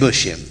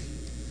ambush him,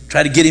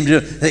 tried to get him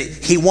to,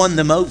 he won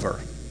them over.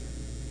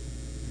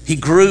 He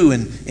grew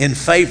in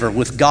favor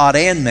with God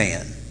and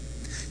man.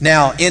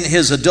 Now, in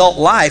his adult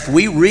life,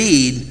 we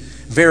read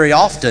very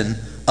often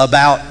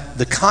about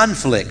the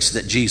conflicts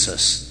that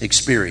Jesus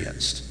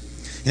experienced.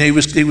 You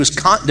know,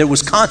 there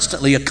was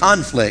constantly a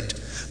conflict,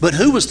 but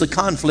who was the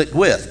conflict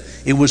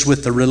with? It was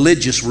with the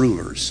religious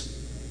rulers.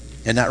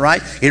 Isn't that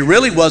right? It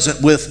really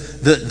wasn't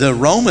with the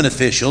Roman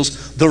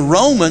officials. The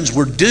Romans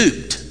were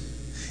duped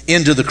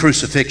into the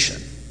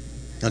crucifixion.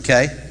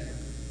 Okay?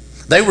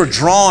 They were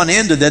drawn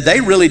into that. They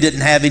really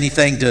didn't have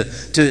anything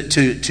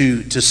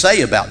to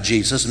say about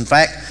Jesus. In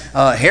fact,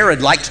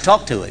 Herod liked to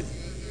talk to him.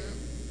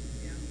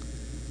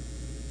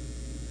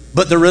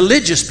 But the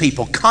religious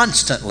people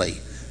constantly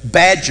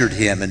badgered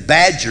him and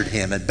badgered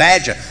him and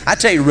badgered. I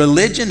tell you,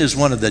 religion is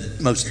one of the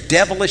most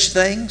devilish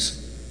things.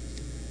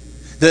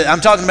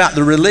 I'm talking about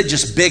the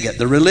religious bigot,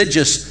 the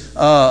religious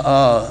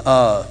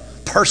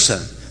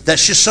person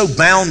that's just so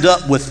bound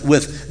up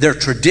with their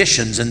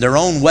traditions and their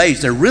own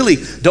ways. They really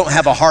don't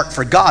have a heart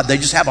for God. They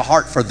just have a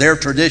heart for their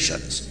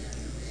traditions.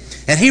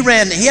 And he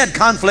had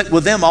conflict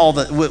with them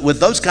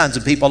with those kinds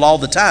of people all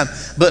the time.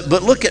 But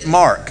look at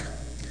Mark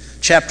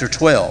chapter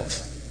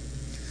 12.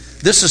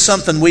 This is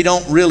something we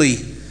don't really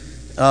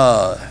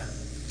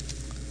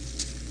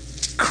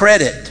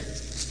credit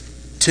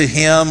to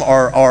him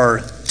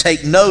or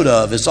take note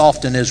of as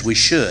often as we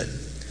should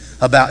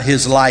about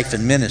his life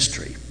and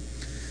ministry.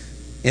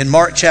 In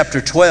Mark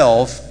chapter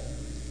 12,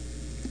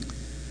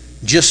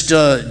 just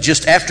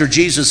after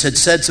Jesus had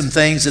said some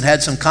things and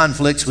had some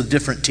conflicts with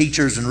different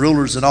teachers and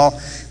rulers and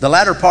all, the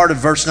latter part of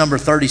verse number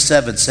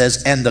 37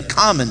 says, "And the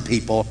common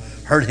people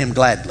heard him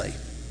gladly."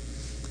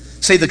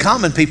 See, the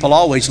common people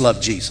always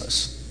loved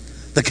Jesus.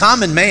 The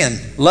common man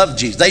loved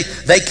Jesus.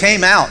 They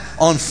came out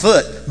on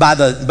foot by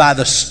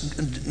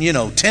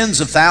the tens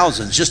of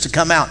thousands just to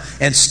come out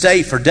and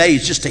stay for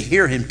days just to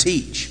hear him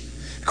teach.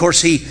 Of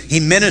course, he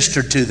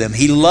ministered to them.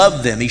 He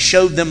loved them. He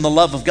showed them the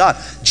love of God.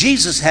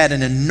 Jesus had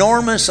an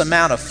enormous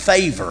amount of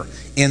favor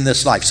in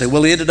this life. Say,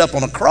 well, he ended up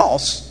on a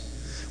cross.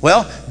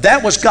 Well,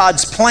 that was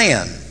God's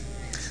plan.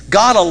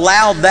 God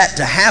allowed that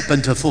to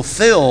happen to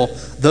fulfill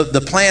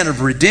the plan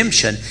of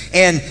redemption.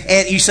 And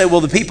you say,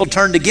 well, the people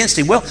turned against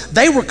him. Well,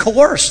 they were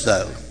coerced,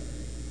 though.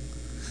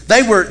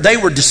 They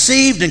were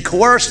deceived and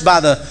coerced by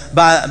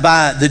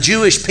the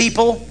Jewish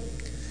people,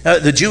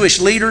 the Jewish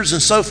leaders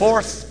and so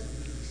forth.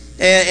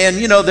 And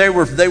you know, they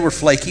were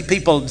flaky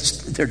people.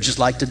 They're just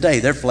like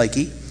today. They're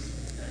flaky.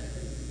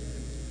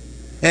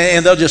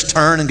 And they'll just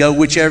turn and go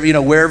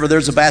wherever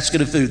there's a basket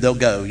of food, they'll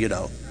go,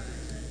 Isn't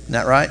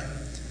that right?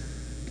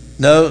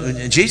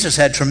 No, Jesus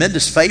had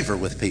tremendous favor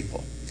with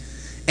people.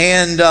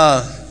 And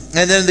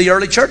then the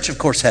early church, of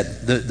course,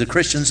 had the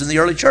Christians in the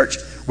early church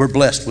were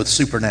blessed with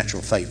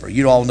supernatural favor.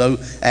 You all know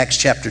Acts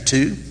chapter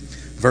 2,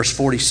 verse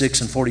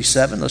 46 and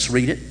 47. Let's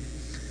read it.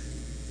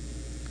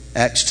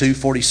 Acts 2,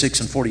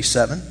 46 and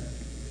 47.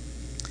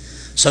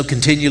 So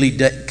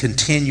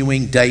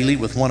continuing daily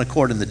with one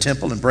accord in the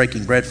temple and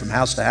breaking bread from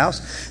house to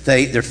house,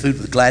 they ate their food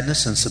with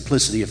gladness and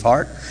simplicity of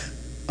heart,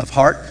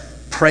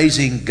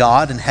 praising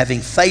God and having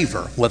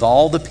favor with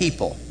all the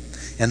people.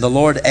 And the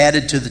Lord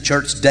added to the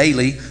church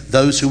daily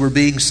those who were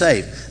being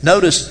saved.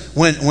 Notice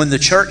when the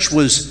church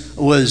was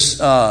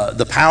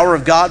the power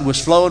of God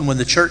was flowing, when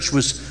the church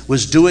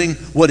was doing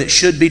what it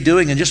should be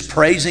doing and just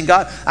praising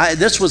God.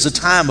 This was a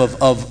time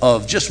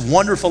of just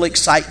wonderful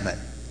excitement.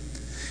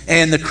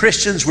 And the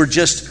Christians were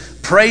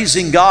just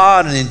praising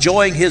God and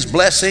enjoying his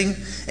blessing.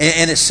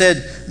 And it said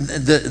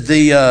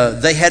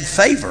they had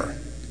favor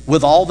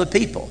with all the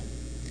people.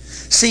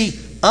 See,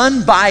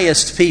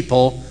 unbiased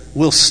people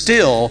will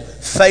still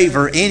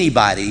favor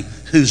anybody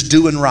who's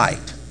doing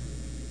right.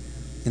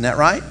 Isn't that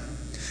right?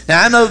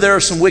 Now, I know there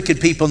are some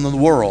wicked people in the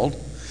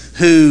world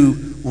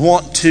who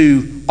want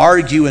to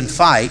argue and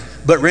fight,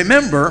 but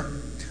remember,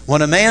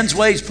 when a man's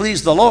ways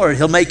please the Lord,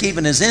 he'll make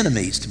even his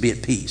enemies to be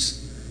at peace.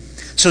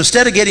 So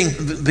instead of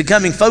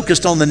becoming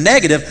focused on the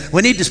negative,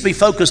 we need to be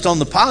focused on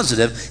the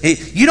positive.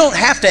 You don't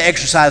have to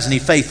exercise any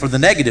faith for the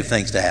negative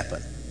things to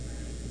happen.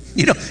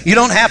 You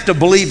don't have to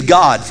believe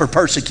God for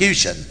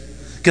persecution,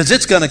 because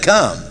it's going to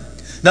come.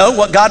 No,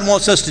 what God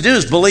wants us to do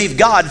is believe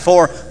God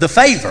for the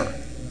favor,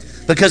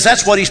 because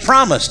that's what He's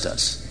promised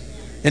us.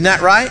 Isn't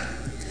that right?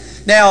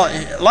 Now,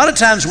 a lot of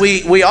times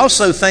we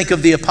also think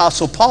of the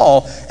Apostle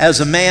Paul as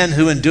a man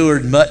who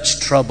endured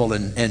much trouble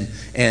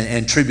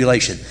and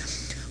tribulation.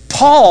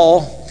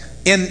 Paul,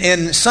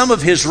 in some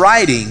of his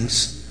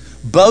writings,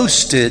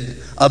 boasted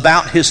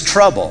about his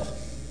trouble.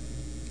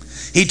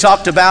 He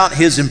talked about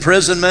his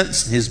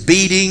imprisonments, his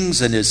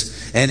beatings, and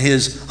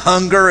his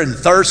hunger and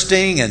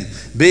thirsting and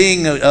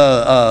being abandoned,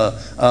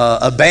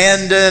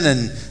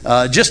 and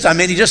just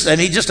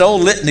a whole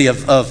litany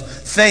of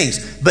things.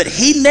 But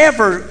he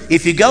never,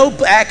 if you go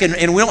back,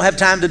 and we don't have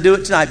time to do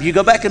it tonight, if you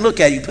go back and look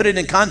at it, you put it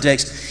in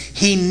context,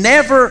 he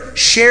never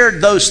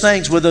shared those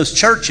things with those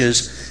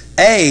churches,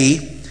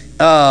 in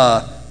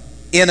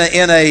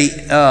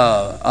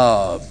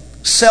a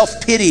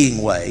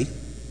self-pitying way.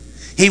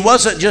 He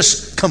wasn't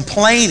just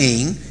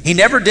complaining. He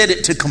never did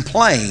it to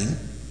complain.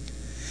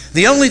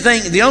 The only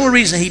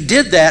reason he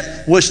did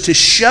that was to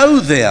show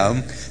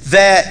them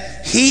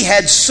that he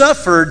had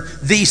suffered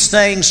these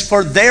things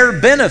for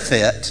their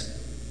benefit,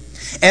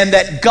 and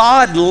that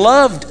God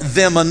loved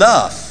them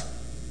enough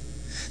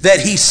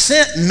that He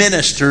sent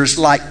ministers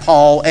like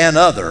Paul and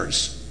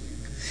others,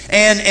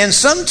 and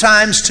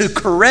sometimes to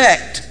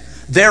correct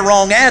their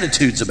wrong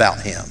attitudes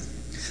about him.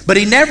 But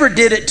he never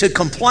did it to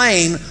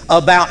complain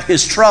about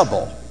his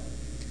trouble.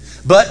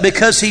 But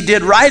because he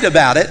did write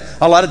about it,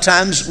 a lot of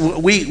times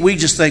we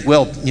just think,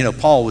 well,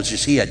 Paul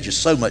he had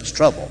just so much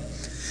trouble.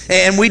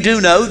 And we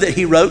do know that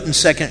he wrote in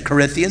 2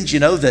 Corinthians,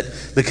 that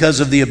because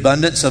of the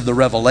abundance of the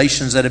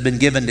revelations that had been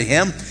given to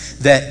him,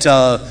 that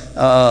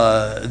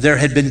there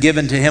had been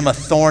given to him a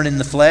thorn in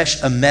the flesh,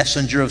 a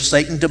messenger of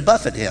Satan to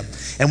buffet him.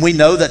 And we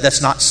know that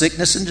that's not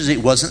sickness and disease.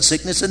 It wasn't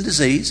sickness and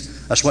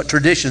disease. That's what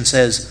tradition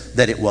says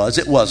that it was.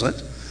 It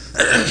wasn't.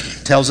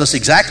 Tells us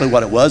exactly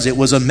what it was. It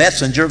was a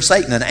messenger of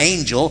Satan, an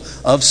angel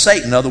of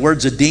Satan. In other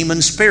words, a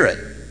demon spirit,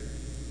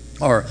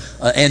 or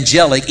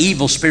angelic,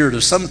 evil spirit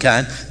of some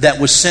kind that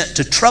was sent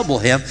to trouble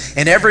him.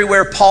 And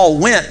everywhere Paul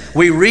went,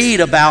 we read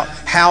about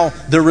how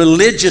the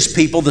religious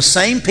people, the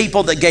same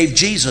people that gave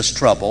Jesus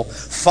trouble,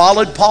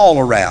 followed Paul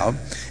around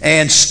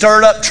and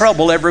stirred up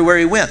trouble everywhere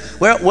he went.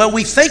 Well,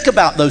 we think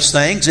about those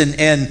things,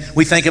 and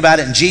we think about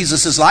it in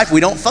Jesus' life.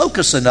 We don't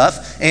focus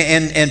enough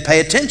and pay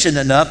attention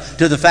enough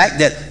to the fact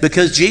that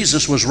because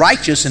Jesus was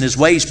righteous and his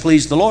ways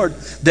pleased the Lord,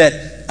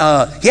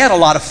 that he had a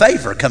lot of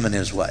favor coming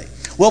his way.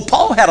 Well,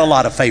 Paul had a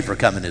lot of favor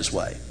coming his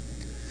way.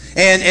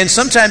 And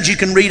sometimes you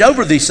can read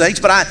over these things,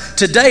 but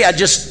today I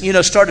just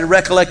started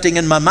recollecting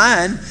in my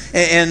mind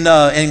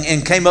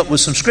and came up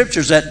with some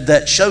scriptures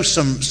that show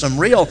some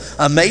real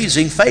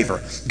amazing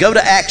favor. Go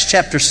to Acts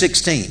chapter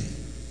 16.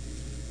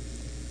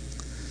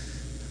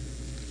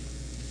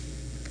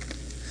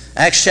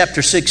 Acts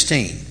chapter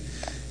 16.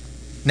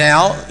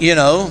 Now,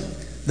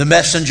 the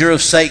messenger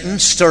of Satan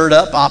stirred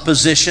up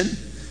opposition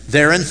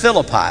there in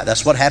Philippi.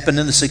 That's what happened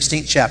in the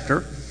 16th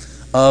chapter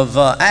of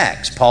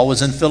Acts. Paul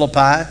was in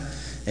Philippi.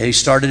 He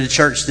started a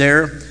church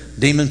there.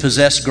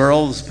 Demon-possessed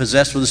girl,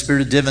 possessed with the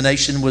spirit of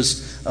divination,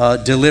 was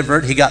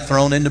delivered. He got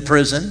thrown into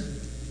prison,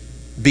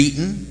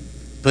 beaten,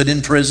 put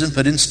in prison,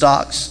 put in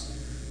stocks.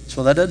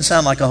 So that doesn't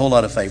sound like a whole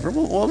lot of favor.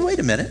 Well, wait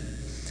a minute.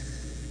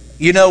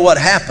 You know what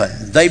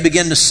happened? They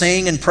began to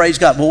sing and praise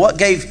God. Well,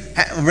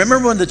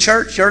 remember when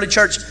the early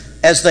church,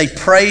 as they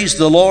praised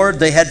the Lord,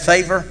 they had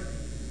favor?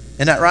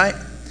 Isn't that right?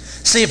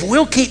 See, if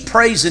we'll keep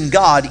praising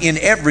God in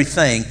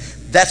everything,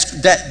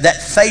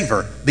 that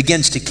favor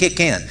begins to kick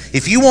in.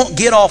 If you won't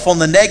get off on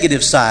the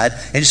negative side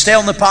and stay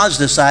on the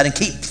positive side and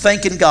keep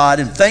thanking God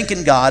and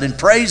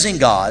praising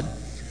God,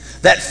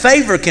 that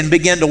favor can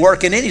begin to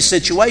work in any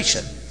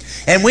situation.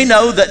 And we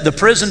know that the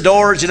prison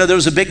doors, there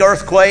was a big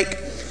earthquake,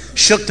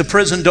 shook the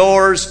prison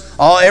doors,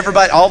 all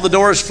the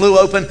doors flew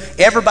open,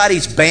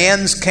 everybody's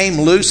bands came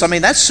loose. I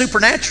mean, that's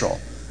supernatural.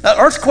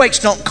 Earthquakes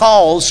don't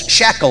cause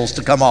shackles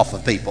to come off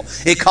of people.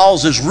 It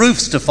causes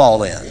roofs to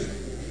fall in.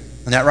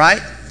 Isn't that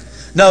right?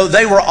 No,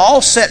 they were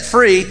all set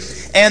free,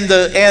 and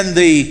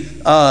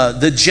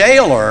the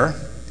jailer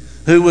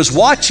who was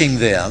watching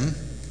them,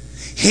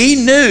 he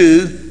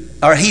knew,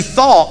 or he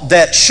thought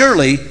that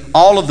surely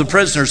all of the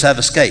prisoners have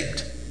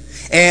escaped.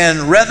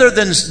 And rather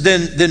than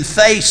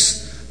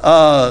face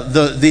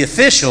the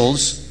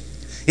officials,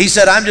 he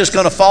said, I'm just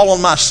going to fall on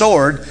my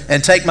sword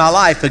and take my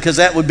life, because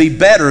that would be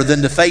better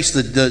than to face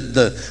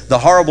the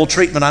horrible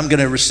treatment I'm going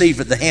to receive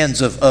at the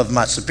hands of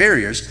my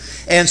superiors.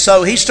 And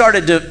so he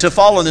started to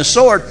fall on his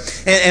sword,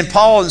 and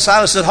Paul and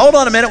Silas said, hold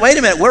on a minute, wait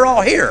a minute, we're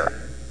all here.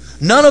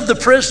 None of the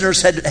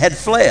prisoners had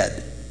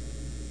fled.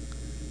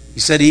 He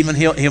said,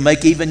 he'll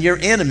make even your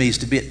enemies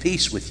to be at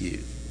peace with you.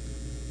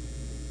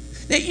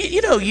 Now,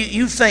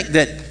 you think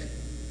that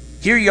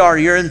here you are,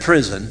 you're in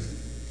prison.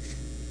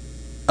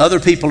 Other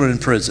people are in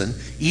prison.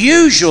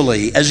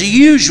 Usually, as a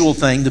usual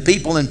thing, the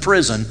people in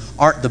prison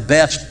aren't the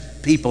best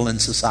people in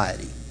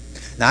society.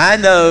 Now, I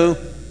know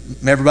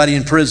everybody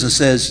in prison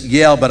says,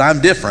 yeah, but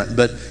I'm different,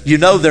 but you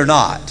know they're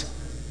not.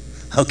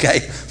 Okay?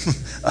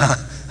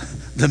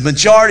 The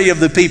majority of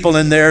the people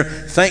in there,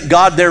 thank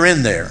God they're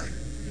in there.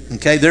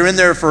 Okay? They're in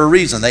there for a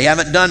reason. They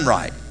haven't done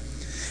right.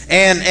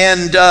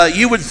 And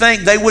you would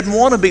think they wouldn't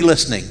want to be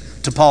listening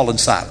to Paul and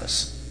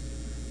Silas.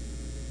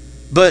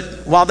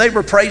 But while they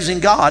were praising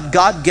God,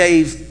 God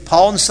gave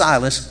Paul and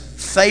Silas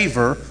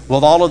favor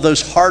with all of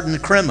those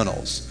hardened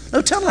criminals.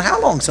 No telling how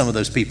long some of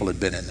those people had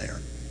been in there.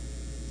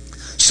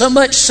 So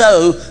much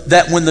so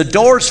that when the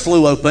doors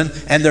flew open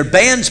and their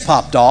bands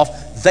popped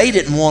off, they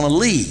didn't want to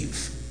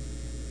leave.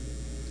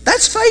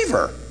 That's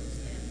favor.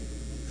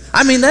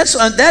 I mean, that's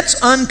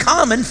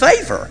uncommon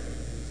favor.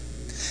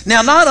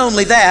 Now, not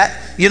only that,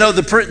 you know,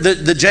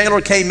 the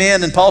jailer came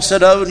in and Paul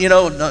said, "Oh, you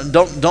know,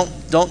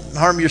 don't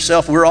harm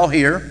yourself. We're all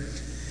here."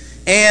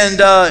 And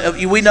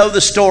we know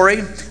the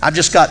story. I've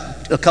just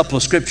got a couple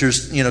of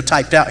scriptures, you know,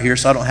 typed out here,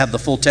 so I don't have the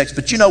full text.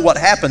 But you know what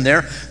happened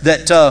there?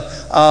 That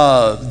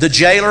the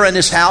jailer and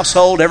his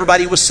household,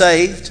 everybody was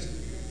saved.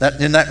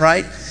 Isn't that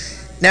right?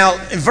 Now,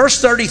 in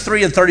verse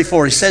 33 and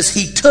 34, he says,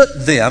 he took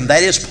them,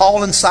 that is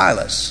Paul and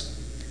Silas,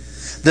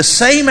 the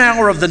same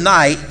hour of the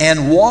night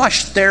and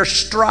washed their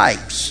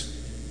stripes.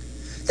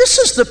 This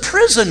is the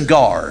prison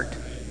guard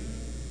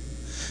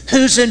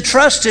who's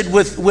entrusted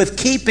with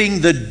keeping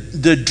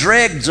the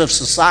dregs of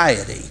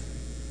society.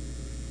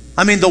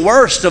 I mean, the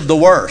worst of the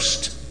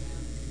worst.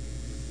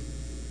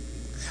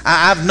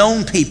 I've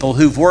known people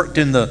who've worked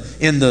in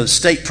the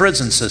state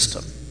prison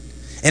system.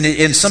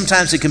 And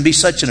sometimes it can be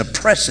such an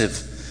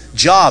oppressive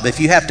job if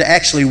you have to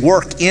actually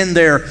work in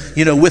there,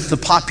 you know, with the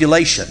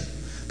population.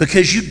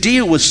 Because you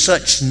deal with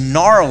such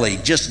gnarly,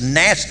 just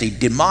nasty,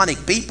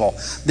 demonic people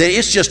that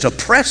it's just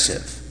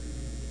oppressive.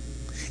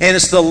 And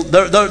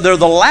they're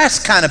the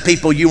last kind of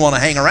people you want to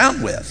hang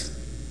around with.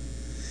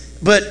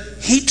 But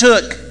he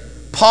took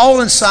Paul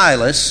and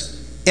Silas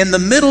in the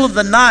middle of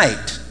the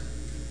night.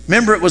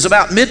 Remember, it was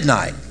about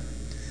midnight.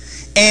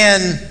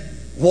 And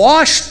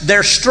washed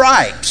their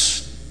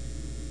stripes.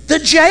 The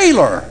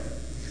jailer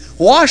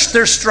washed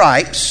their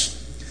stripes.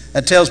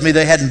 That tells me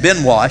they hadn't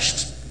been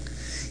washed.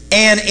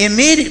 And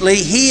immediately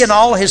he and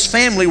all his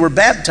family were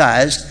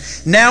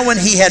baptized. Now when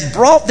he had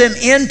brought them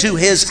into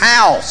his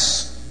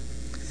house,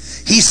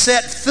 he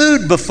set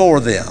food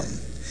before them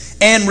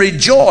and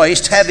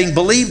rejoiced, having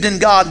believed in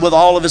God with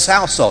all of his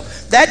household.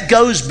 That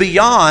goes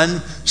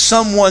beyond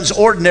someone's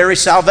ordinary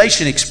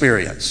salvation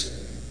experience.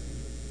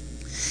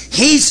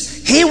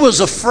 He was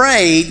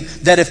afraid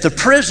that if the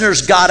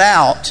prisoners got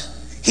out,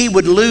 he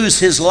would lose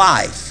his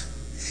life.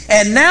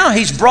 And now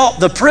he's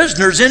brought the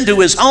prisoners into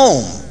his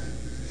home,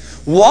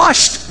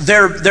 washed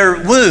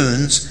their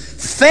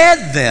wounds,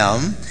 fed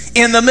them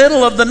in the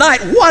middle of the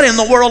night. What in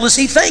the world is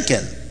he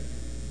thinking?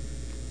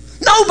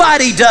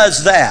 Nobody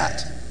does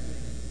that.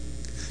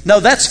 No,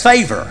 that's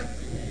favor.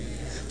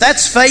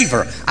 That's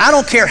favor. I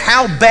don't care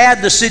how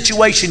bad the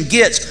situation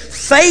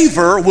gets.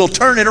 Favor will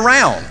turn it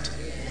around.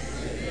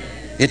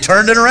 It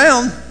turned it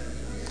around.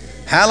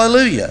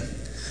 Hallelujah.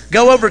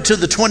 Go over to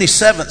the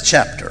 27th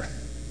chapter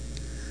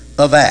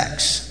of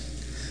Acts.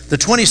 The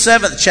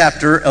 27th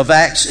chapter of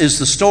Acts is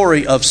the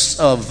story of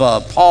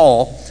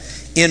Paul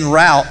en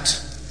route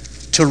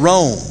to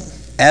Rome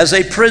as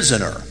a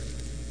prisoner.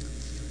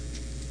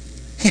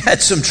 He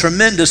had some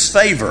tremendous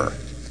favor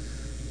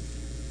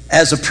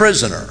as a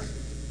prisoner.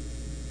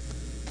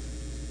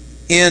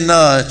 In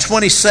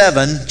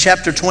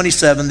chapter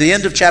 27, the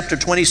end of chapter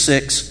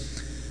 26,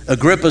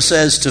 Agrippa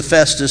says to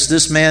Festus,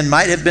 this man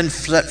might have been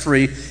set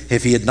free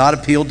if he had not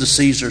appealed to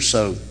Caesar,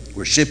 so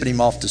we're shipping him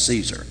off to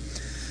Caesar.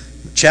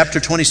 Chapter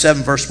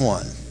 27, verse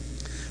 1.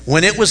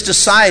 When it was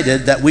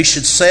decided that we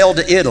should sail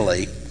to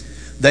Italy,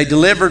 they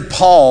delivered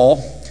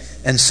Paul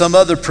and some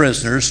other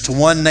prisoners to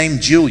one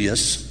named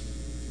Julius,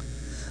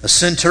 a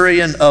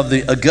centurion of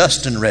the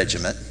Augustan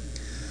regiment.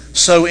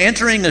 So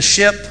entering a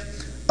ship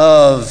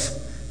of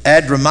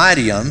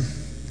Adramyttium,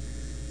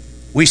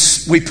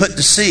 we put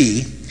to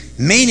sea,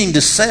 meaning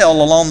to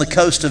sail along the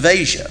coast of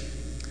Asia.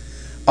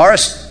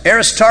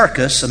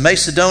 Aristarchus, a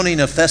Macedonian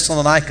of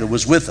Thessalonica,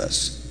 was with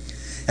us.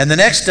 And the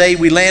next day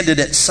we landed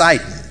at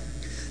Sidon.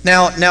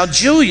 Now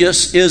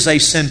Julius is a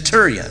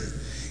centurion.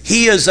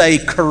 He is a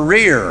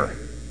career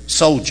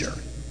soldier.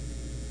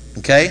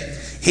 Okay?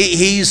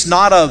 He's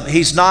not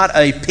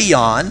a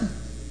peon.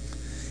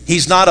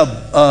 He's not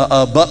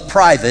a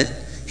private.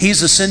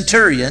 He's a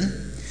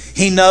centurion.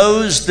 He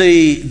knows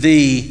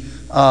the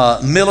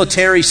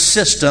military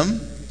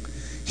system.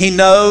 He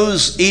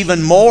knows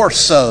even more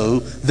so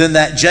than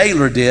that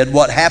jailer did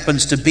what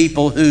happens to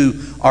people who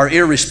are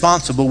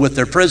irresponsible with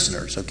their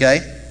prisoners.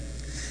 Okay,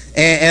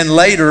 and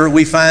later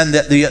we find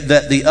that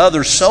the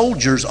other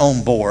soldiers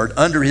on board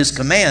under his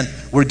command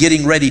were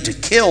getting ready to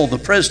kill the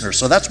prisoners.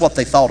 So that's what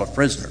they thought of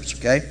prisoners.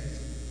 Okay,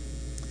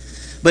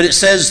 but it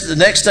says the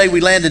next day we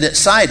landed at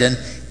Sidon,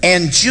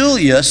 and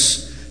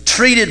Julius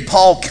treated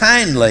Paul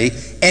kindly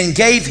and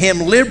gave him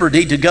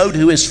liberty to go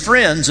to his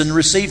friends and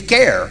receive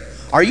care.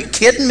 Are you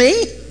kidding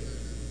me?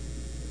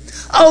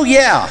 Oh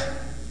yeah.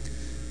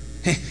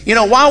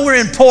 While we're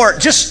in port,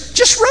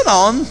 just run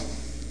on.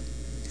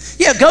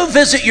 Yeah, go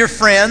visit your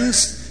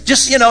friends.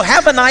 Just,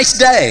 have a nice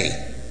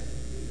day.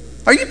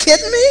 Are you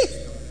kidding me?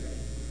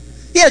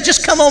 Yeah,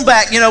 just come on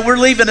back. We're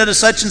leaving at a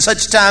such and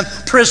such time.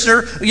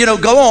 Prisoner,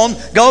 go on.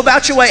 Go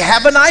about your way.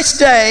 Have a nice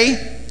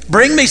day.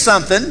 Bring me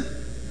something.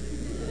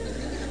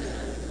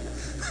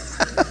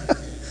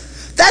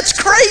 That's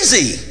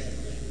crazy.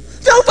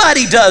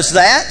 Nobody does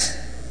that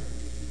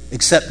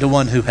except the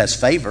one who has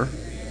favor.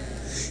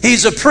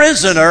 He's a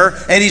prisoner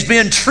and he's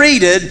being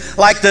treated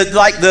like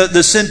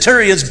the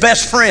centurion's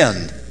best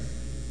friend.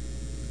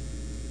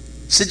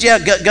 He said, yeah,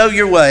 go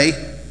your way.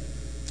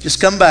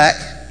 Just come back.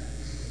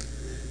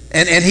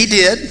 And he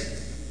did.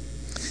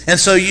 And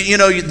so, you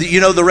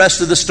know the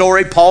rest of the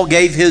story. Paul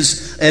gave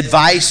his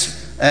advice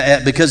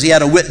because he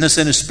had a witness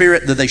in his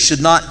spirit that they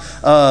should not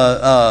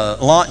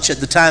launch at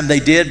the time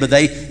they did, but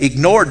they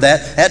ignored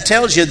that. That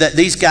tells you that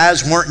these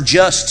guys weren't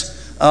just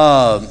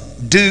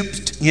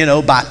duped,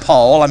 by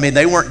Paul. I mean,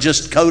 they weren't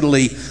just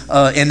totally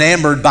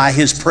enamored by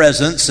his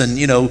presence and,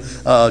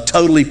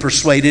 totally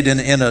persuaded in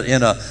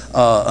an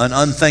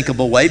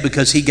unthinkable way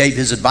because he gave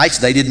his advice.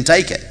 They didn't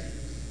take it.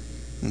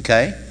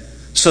 Okay?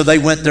 So they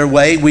went their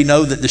way. We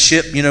know that the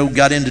ship,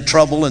 got into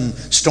trouble and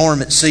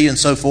storm at sea and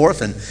so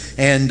forth.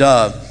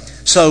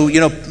 So,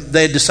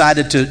 they had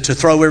decided to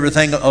throw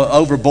everything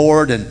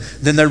overboard, and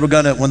then they were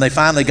going to, when they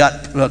finally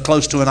got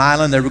close to an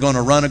island, they were going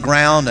to run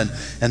aground, and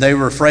they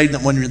were afraid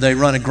that when they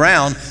run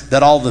aground,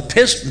 that all of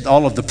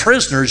the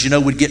prisoners,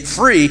 would get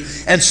free,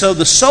 and so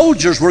the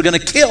soldiers were going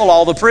to kill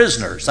all the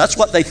prisoners. That's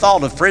what they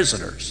thought of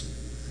prisoners.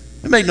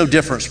 It made no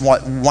difference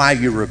why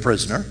you were a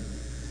prisoner.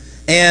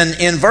 And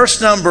in verse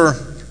number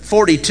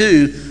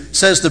 42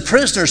 says the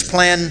prisoners'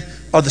 plan,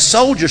 or the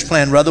soldiers'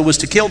 plan rather, was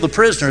to kill the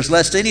prisoners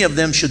lest any of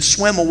them should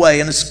swim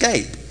away and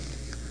escape.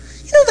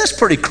 That's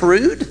pretty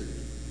crude.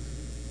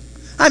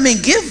 I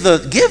mean, give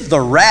the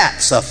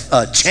rats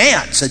a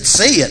chance at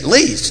sea at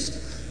least.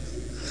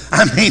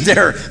 I mean,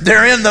 they're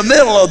in the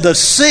middle of the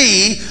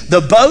sea,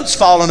 the boat's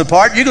falling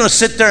apart. You're going to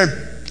sit there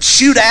and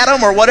shoot at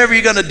them or whatever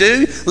you're going to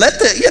do.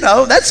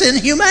 That's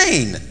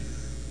inhumane.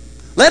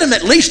 Let them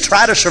at least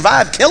try to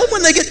survive. Kill them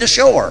when they get to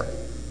shore.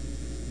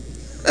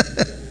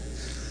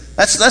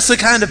 That's the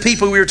kind of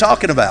people we were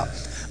talking about.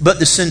 But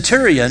the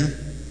centurion,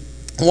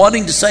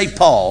 wanting to save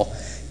Paul,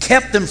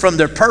 kept them from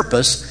their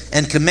purpose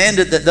and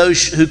commanded that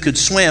those who could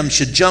swim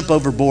should jump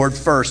overboard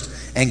first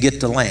and get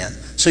to land.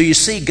 So you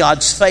see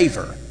God's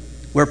favor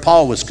where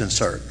Paul was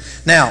concerned.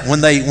 Now,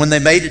 when they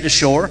made it to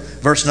shore,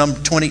 verse number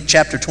 20,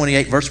 chapter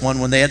 28, verse 1,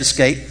 when they had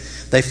escaped,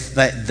 they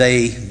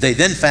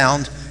then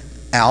found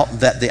out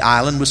that the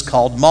island was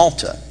called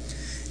Malta.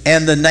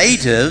 And the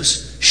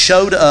natives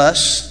showed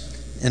us,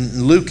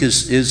 and Luke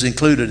is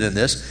included in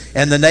this,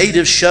 and the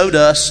natives showed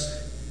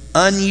us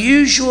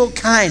unusual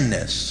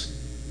kindness.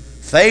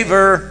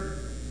 Favor,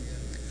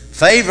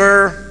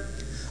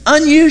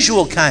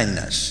 unusual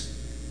kindness.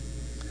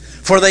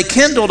 For they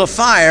kindled a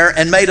fire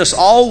and made us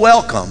all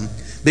welcome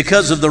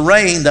because of the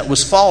rain that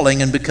was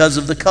falling and because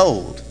of the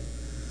cold.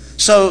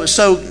 So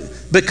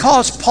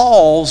because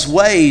Paul's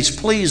ways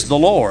pleased the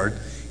Lord,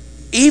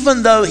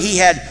 even though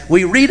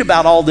we read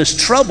about all this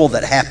trouble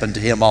that happened to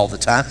him all the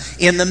time,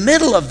 in the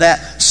middle of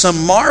that,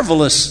 some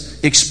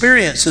marvelous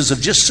experiences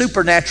of just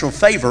supernatural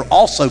favor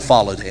also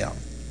followed him.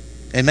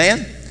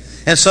 Amen?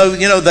 And so,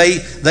 they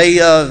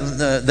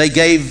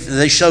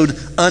showed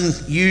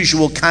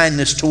unusual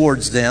kindness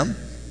towards them.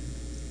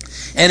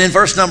 And in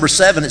verse number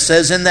 7, it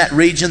says, in that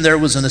region there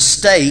was an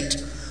estate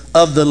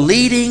of the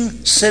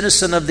leading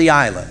citizen of the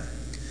island.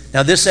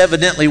 Now, this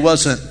evidently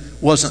wasn't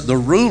the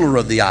ruler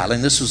of the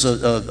island. This was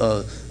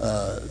a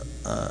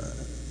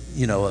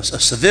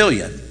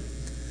civilian.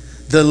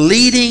 The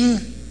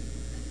leading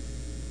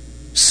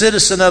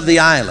citizen of the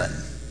island,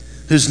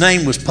 whose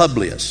name was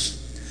Publius,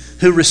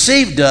 who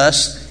received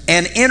us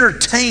and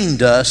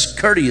entertained us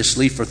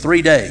courteously for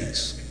 3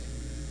 days.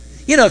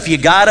 If you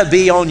got to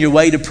be on your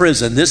way to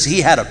prison,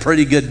 he had a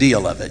pretty good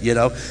deal of it,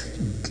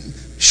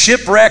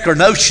 Shipwreck or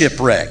no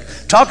shipwreck.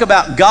 Talk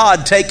about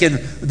God taking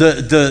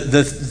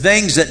the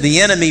things that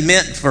the enemy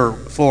meant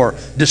for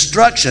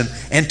destruction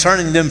and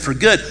turning them for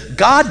good.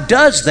 God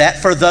does that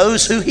for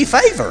those who he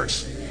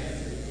favors.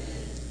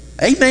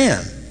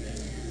 Amen.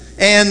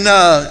 And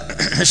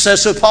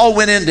so Paul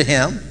went into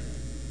him.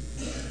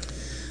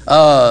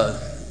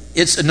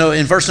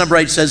 In verse number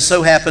 8 it says,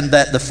 so happened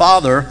that the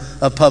father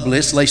of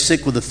Publius lay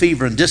sick with a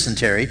fever and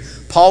dysentery.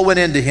 Paul went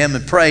into him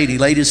and prayed. He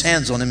laid his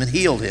hands on him and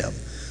healed him.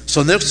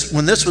 So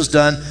when this was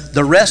done,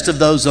 the rest of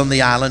those on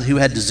the island who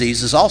had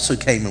diseases also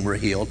came and were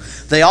healed.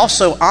 They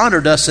also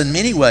honored us in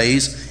many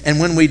ways, and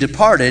when we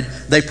departed,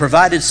 they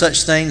provided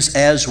such things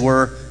as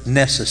were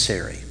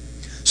necessary.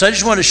 So I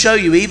just want to show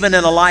you, even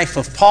in a life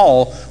of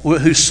Paul,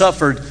 who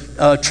suffered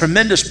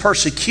tremendous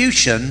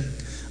persecution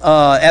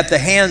at the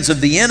hands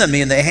of the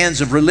enemy and the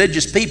hands of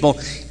religious people,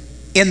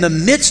 in the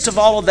midst of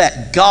all of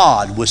that,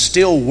 God was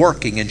still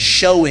working and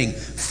showing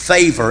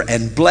favor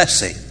and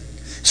blessing.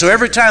 So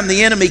every time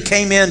the enemy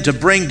came in to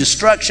bring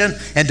destruction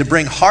and to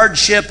bring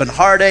hardship and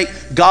heartache,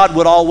 God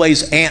would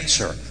always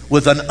answer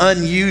with an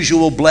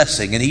unusual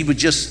blessing, and he would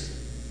just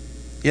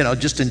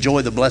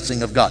enjoy the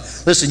blessing of God.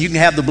 Listen, you can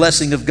have the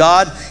blessing of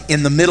God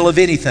in the middle of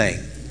anything.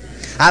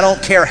 I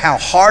don't care how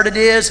hard it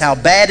is, how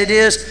bad it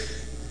is.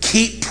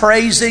 Keep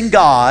praising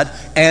God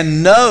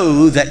and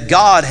know that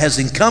God has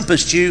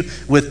encompassed you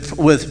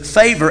with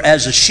favor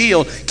as a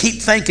shield.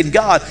 Keep thanking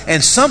God,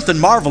 and something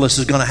marvelous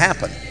is going to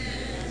happen.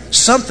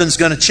 Something's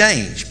going to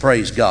change.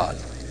 Praise God.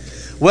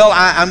 Well,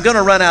 I'm going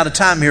to run out of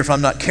time here if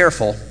I'm not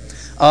careful.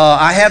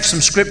 I have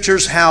some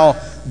scriptures how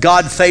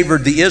God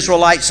favored the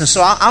Israelites, and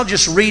so I'll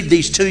just read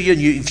these to you,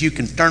 and if you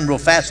can turn real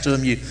fast to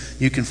them,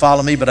 you can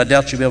follow me, but I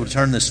doubt you'll be able to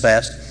turn this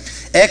fast.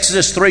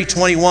 Exodus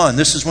 3:21,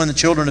 this is when the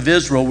children of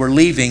Israel were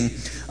leaving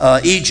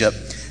Egypt.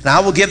 And I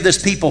will give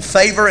this people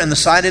favor in the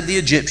sight of the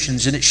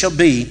Egyptians, and it shall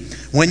be,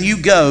 when you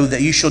go,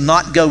 that you shall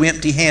not go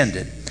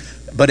empty-handed.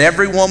 But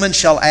every woman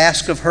shall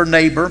ask of her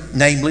neighbor,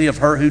 namely of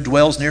her who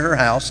dwells near her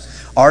house,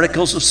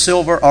 articles of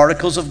silver,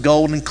 articles of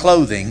gold, and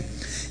clothing,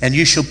 and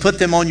you shall put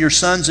them on your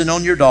sons and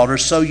on your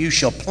daughters, so you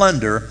shall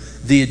plunder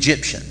the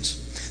Egyptians.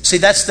 See,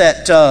 that's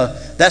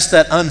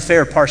that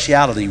unfair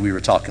partiality we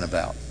were talking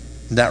about.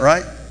 Isn't that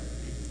right?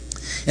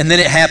 And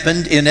then it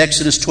happened in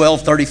Exodus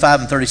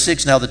 12:35 and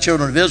 36. Now the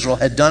children of Israel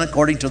had done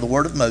according to the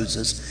word of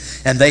Moses,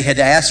 and they had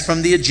asked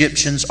from the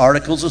Egyptians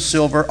articles of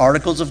silver,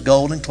 articles of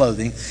gold, and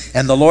clothing.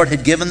 And the Lord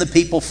had given the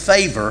people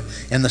favor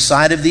in the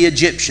sight of the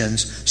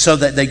Egyptians, so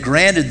that they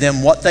granted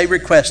them what they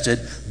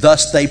requested.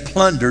 Thus they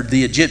plundered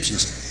the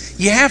Egyptians.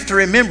 You have to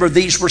remember,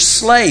 these were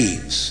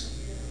slaves.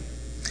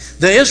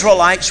 The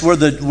Israelites were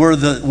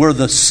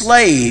the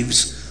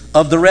slaves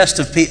of the rest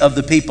of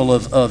the people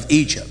of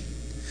Egypt.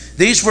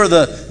 These were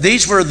the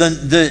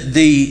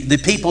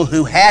people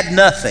who had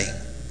nothing,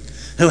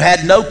 who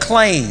had no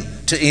claim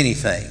to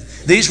anything.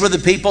 These were the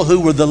people who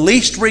were the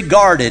least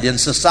regarded in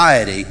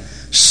society.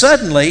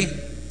 Suddenly,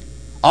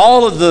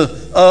 all of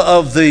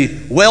the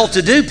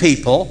well-to-do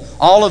people,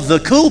 all of the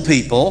cool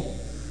people,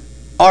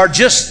 are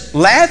just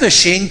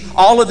lavishing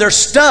all of their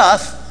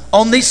stuff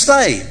on these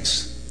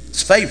slaves.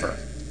 It's favor.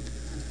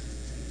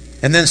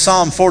 And then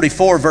Psalm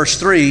 44, verse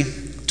 3,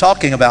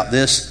 talking about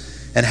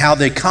this and how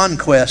they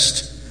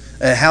conquered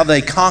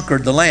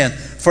the land.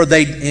 For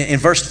they, in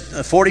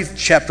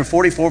chapter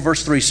 44,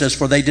 verse 3 says,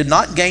 for they did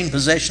not gain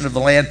possession of the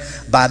land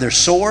by their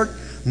sword,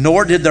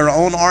 nor did their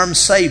own arm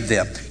save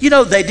them. You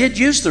know, they did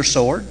use their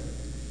sword.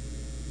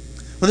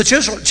 When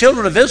the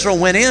children of Israel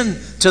went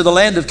into the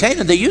land of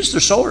Canaan, they used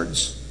their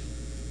swords.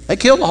 They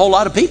killed a whole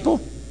lot of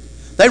people.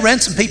 They ran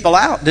some people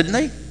out, didn't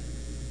they?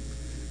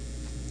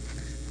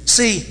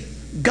 See,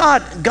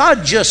 God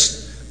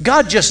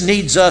just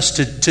needs us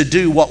to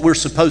do what we're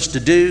supposed to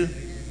do,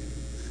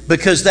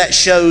 because that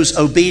shows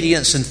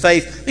obedience and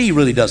faith. He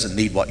really doesn't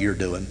need what you're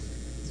doing.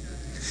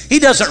 He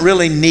doesn't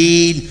really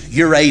need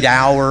your 8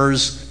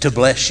 hours to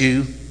bless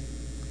you.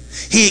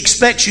 He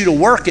expects you to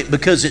work it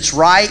because it's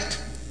right.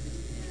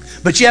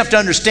 But you have to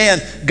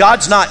understand,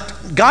 God's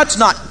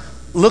not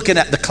looking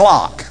at the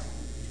clock.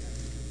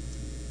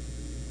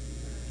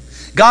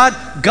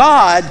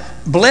 God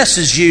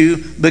blesses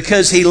you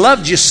because He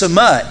loved you so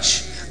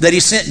much that He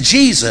sent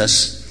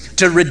Jesus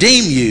to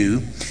redeem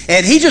you,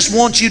 and He just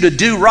wants you to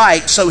do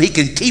right so He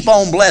can keep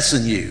on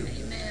blessing you.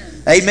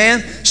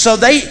 Amen. So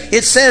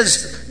it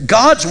says,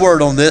 God's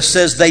word on this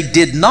says, they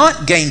did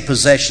not gain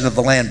possession of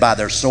the land by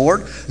their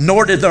sword,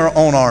 nor did their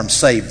own arm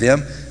save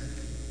them,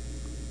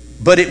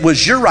 but it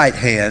was your right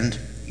hand,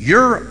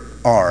 your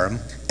arm,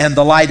 and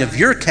the light of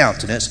your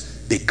countenance,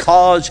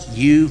 because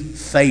you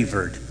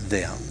favored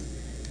them.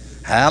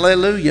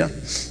 Hallelujah.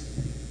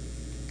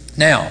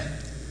 Now,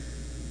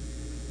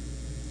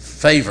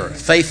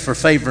 faith for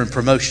favor and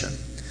promotion.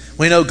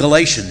 We know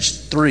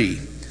Galatians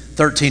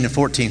 3:13 and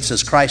 14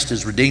 says, Christ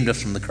has redeemed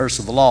us from the curse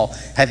of the law,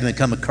 having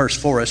become a curse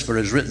for us, for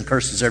it is written,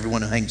 cursed is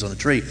everyone who hangs on a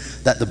tree,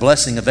 that the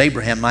blessing of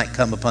Abraham might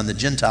come upon the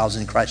Gentiles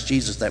in Christ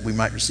Jesus, that we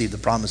might receive the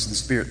promise of the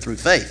Spirit through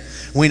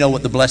faith. We know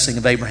what the blessing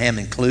of Abraham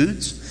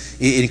includes.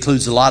 It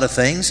includes a lot of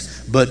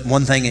things, but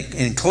one thing it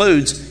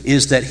includes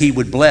is that He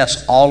would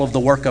bless all of the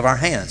work of our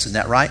hands. Isn't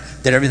that right?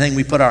 That everything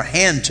we put our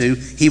hand to,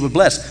 He would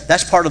bless.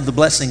 That's part of the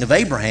blessing of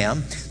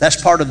Abraham. That's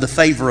part of the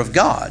favor of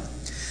God.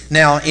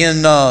 Now,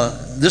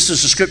 this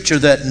is a scripture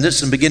that, and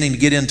this is beginning to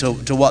get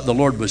into what the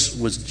Lord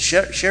was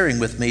sharing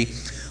with me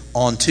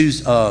on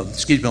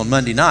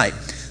Monday night.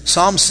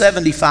 Psalm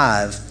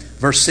 75,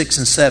 verse 6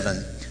 and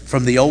 7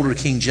 from the older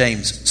King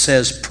James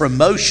says,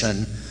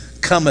 promotion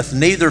cometh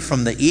neither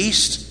from the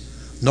east,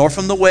 nor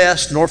from the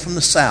west, nor from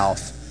the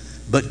south,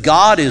 but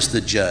God is the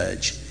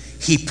judge.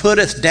 He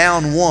putteth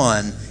down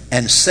one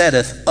and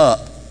setteth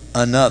up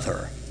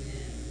another.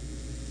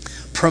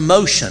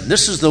 Promotion.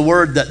 This is the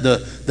word that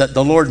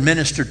the Lord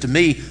ministered to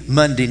me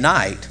Monday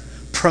night.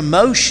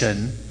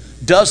 Promotion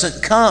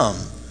doesn't come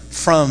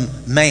from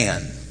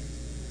man.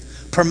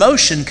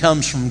 Promotion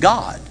comes from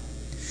God.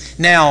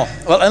 Now,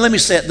 well, let me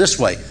say it this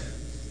way.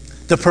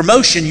 The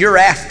promotion you're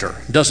after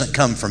doesn't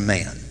come from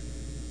man.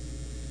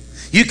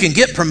 You can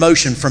get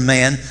promotion from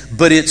man,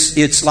 but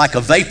it's like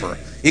a vapor.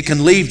 It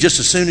can leave just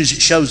as soon as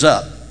it shows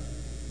up.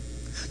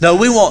 No,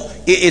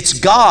 it's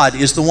God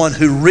is the one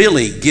who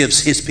really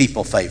gives his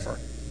people favor.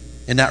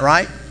 Isn't that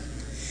right?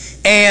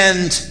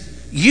 And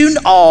you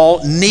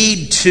all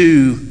need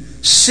to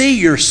see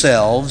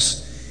yourselves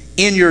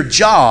in your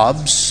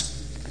jobs,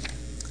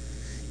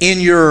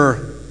 in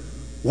your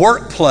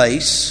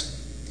workplace,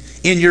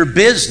 in your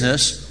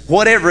business,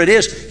 whatever it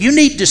is. You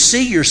need to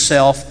see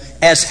yourself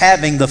as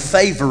having the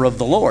favor of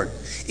the Lord.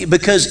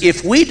 Because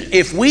if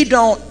we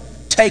don't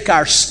take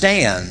our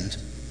stand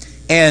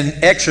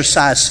and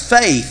exercise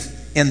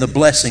faith in the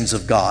blessings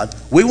of God,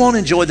 we won't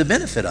enjoy the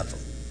benefit of them.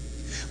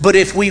 But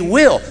if we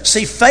will,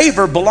 see,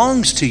 favor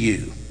belongs to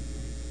you.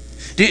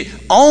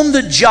 On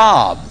the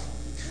job,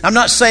 I'm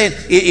not saying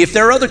if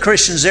there are other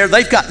Christians there,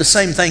 they've got the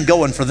same thing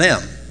going for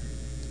them.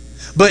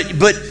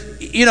 But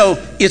you know,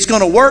 it's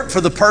going to work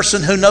for the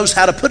person who knows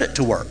how to put it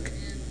to work.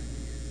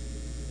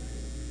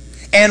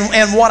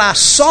 And what I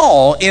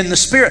saw in the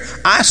Spirit,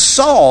 I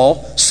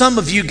saw some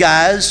of you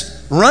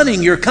guys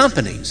running your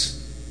companies.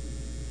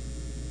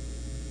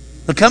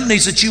 The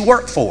companies that you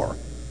work for.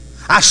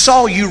 I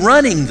saw you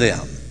running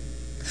them.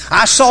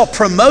 I saw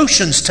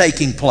promotions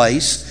taking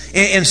place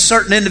in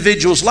certain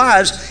individuals'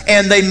 lives,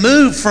 and they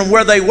moved from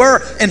where they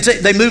were and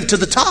they moved to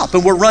the top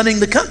and were running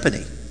the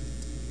company.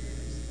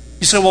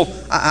 You say, well,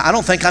 I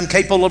don't think I'm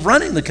capable of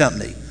running the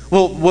company.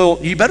 Well,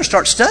 you better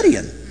start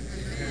studying.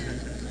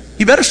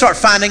 You better start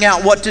finding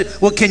out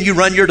can you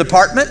run your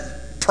department?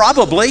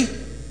 Probably.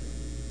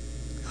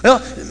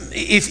 Well,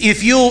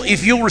 if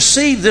you'll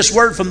receive this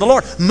word from the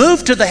Lord,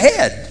 move to the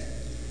head.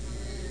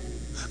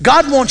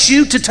 God wants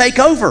you to take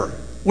over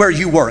where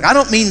you work. I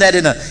don't mean that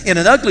in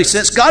an ugly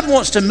sense. God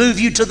wants to move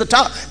you to the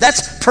top.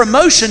 That's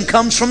promotion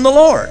comes from the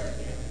Lord.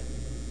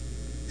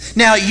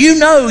 Now, you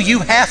know you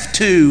have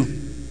to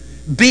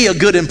be a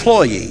good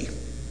employee.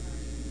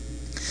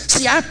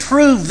 See, I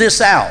proved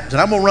this out,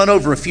 and I'm going to run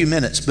over a few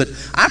minutes, but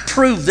I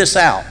proved this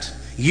out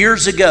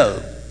years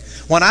ago.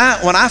 When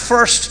I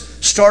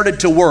first started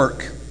to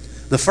work,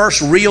 the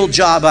first real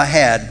job I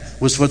had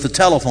was with the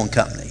telephone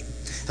company.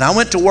 And I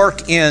went to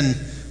work in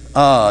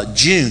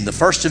June, the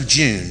 1st of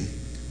June,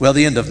 well,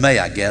 the end of May,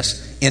 I guess,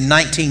 in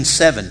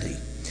 1970.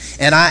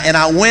 And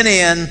I went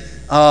in,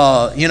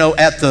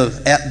 at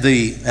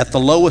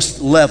the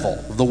lowest level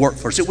of the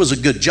workforce. It was a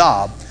good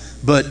job,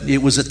 but it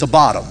was at the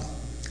bottom.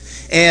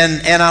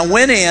 And I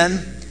went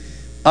in,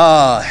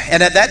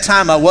 and at that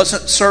time I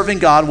wasn't serving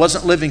God,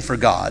 wasn't living for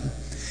God.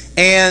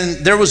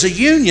 And there was a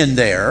union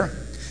there.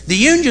 The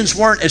unions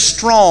weren't as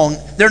strong.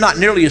 They're not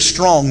nearly as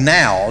strong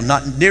now.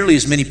 Not nearly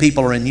as many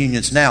people are in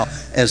unions now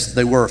as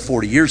they were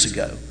 40 years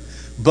ago.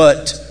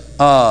 But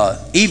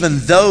even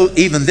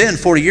then,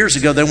 40 years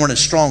ago, they weren't as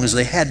strong as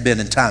they had been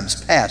in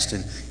times past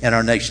in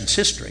our nation's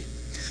history.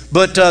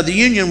 But the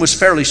union was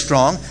fairly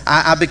strong.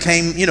 I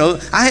became,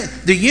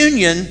 the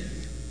union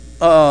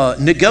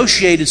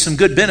negotiated some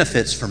good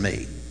benefits for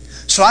me.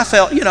 So I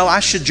felt, I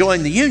should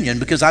join the union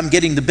because I'm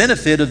getting the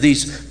benefit of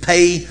these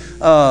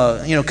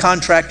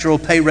contractual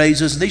pay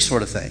raises and these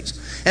sort of things.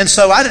 And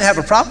so I didn't have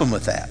a problem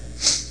with that.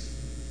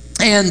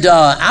 And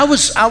I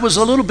was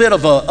a little bit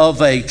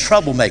of a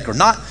troublemaker.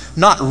 Not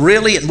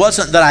really. It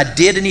wasn't that I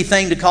did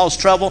anything to cause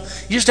trouble.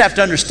 You just have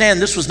to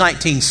understand this was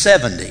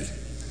 1970.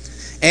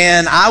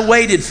 And I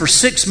waited for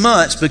 6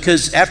 months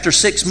because after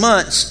 6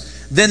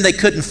 months, then they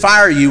couldn't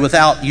fire you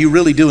without you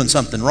really doing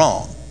something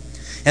wrong.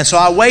 And so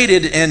I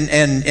waited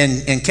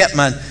and kept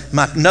my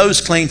nose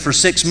clean for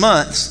 6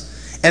 months.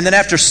 And then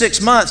after 6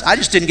 months, I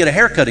just didn't get a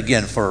haircut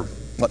again for,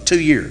 2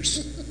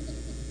 years.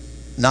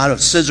 Not a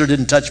scissor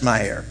didn't touch my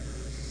hair.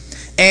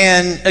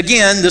 And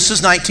again, this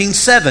is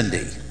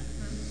 1970.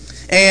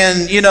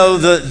 And,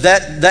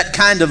 that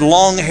kind of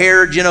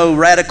long-haired,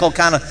 radical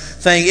kind of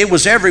thing, it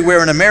was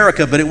everywhere in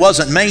America, but it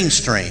wasn't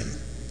mainstream.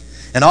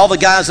 And all the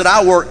guys that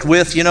I worked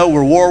with,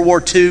 were World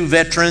War II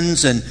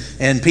veterans and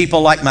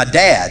people like my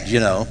dad,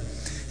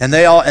 and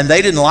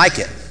they didn't like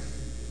it.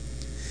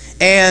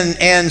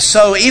 And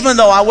so even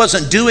though I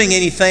wasn't doing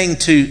anything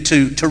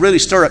to really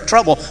stir up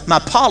trouble, my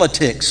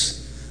politics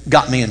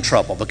got me in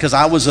trouble because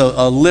I was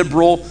a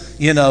liberal,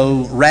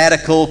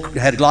 radical,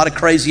 had a lot of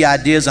crazy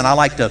ideas, and I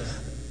like to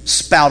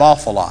spout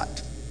off a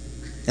lot.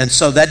 And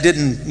so that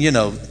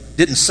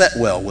didn't set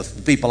well with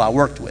the people I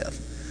worked with.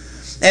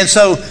 And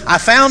so I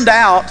found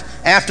out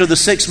after the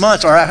 6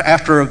 months, or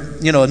after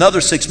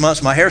another 6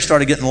 months, my hair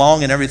started getting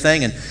long and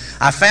everything, and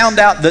I found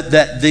out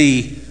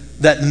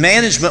that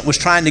management was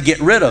trying to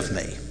get rid of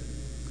me,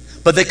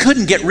 but they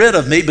couldn't get rid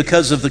of me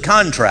because of the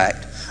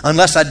contract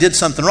unless I did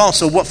something wrong.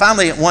 So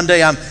finally, one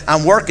day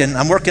I'm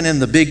working in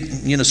the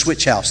big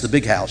switch house, the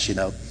big house,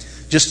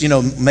 just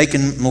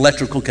making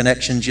electrical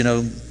connections,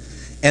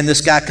 and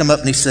this guy come up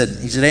and he said,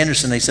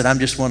 Anderson, he said, I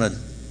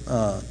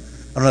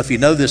don't know if you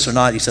know this or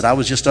not. He said, I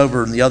was just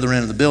over in the other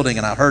end of the building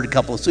and I heard a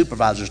couple of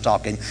supervisors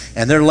talking,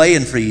 and they're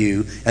laying for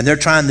you and they're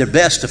trying their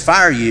best to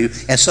fire you.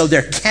 And so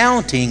they're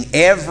counting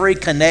every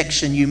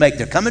connection you make.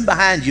 They're coming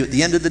behind you at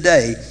the end of the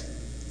day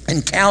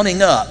and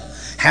counting up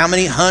how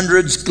many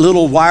hundreds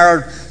little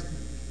wire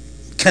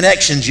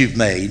connections you've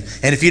made.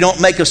 And if you don't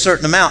make a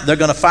certain amount, they're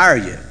going to fire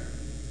you.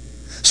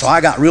 So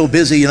I got real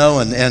busy,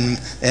 and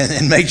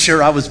made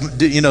sure I was,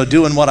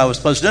 doing what I was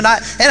supposed to do.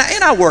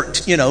 And I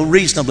worked,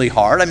 reasonably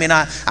hard. I mean,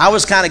 I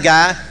was the kind of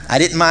guy, I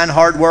didn't mind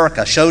hard work.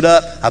 I showed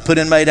up, I put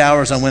in my 8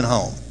 hours, I went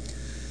home.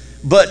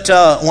 But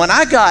when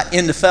I got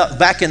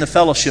back into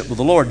fellowship with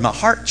the Lord, my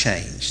heart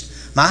changed.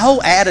 My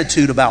whole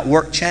attitude about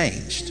work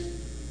changed.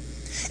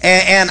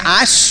 And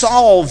I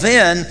saw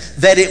then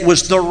that it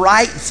was the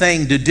right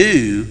thing to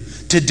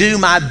do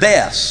my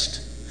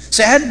best.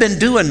 See, I hadn't been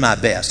doing my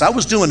best. I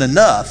was doing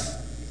enough,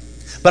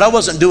 but I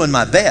wasn't doing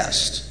my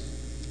best.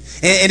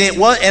 And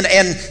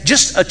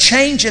just a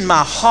change in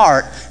my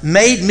heart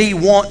made me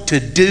want to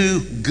do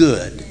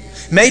good.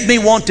 Made me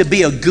want to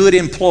be a good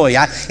employee.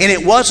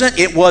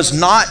 It was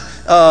not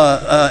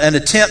an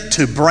attempt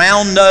to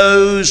brown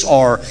nose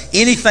or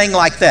anything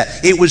like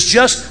that. It was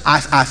just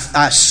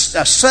I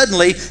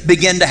suddenly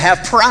began to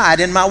have pride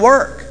in my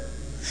work,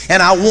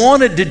 and I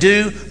wanted to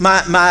do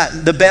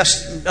the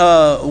best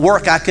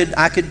work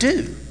I could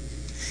do.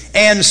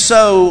 And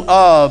so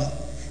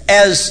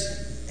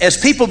as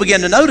people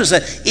began to notice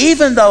that,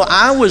 even though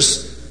I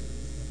was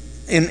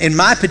in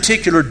my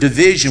particular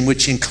division,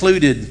 which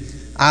included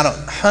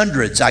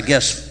hundreds, I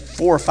guess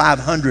 400 or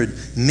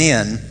 500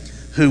 men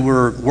who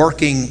were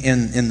working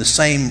in the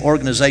same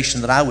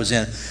organization that I was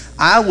in,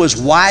 I was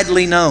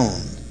widely known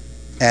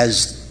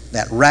as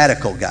that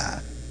radical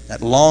guy,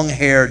 that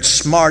long-haired,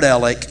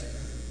 smart-aleck,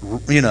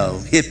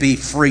 hippie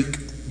freak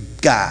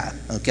guy,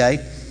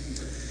 okay?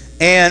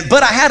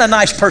 But I had a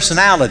nice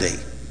personality.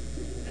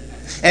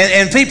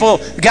 And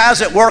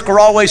guys at work were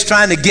always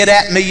trying to get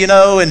at me,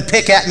 and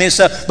pick at me and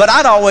stuff. But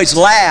I'd always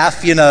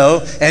laugh,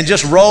 and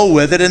just roll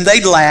with it, and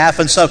they'd laugh.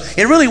 And so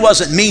it really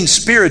wasn't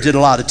mean-spirited a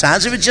lot of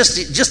times. It was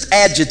just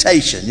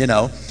agitation,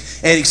 and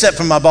except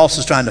for my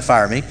bosses trying to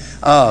fire me.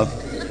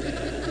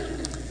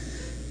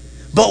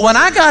 But when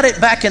I got it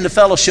back into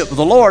fellowship with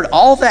the Lord,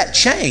 all that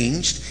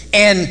changed.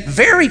 And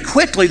very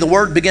quickly the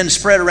word began to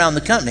spread around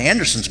the company.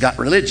 Anderson's got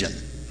religion.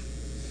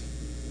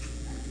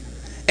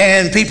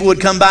 And people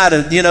would come by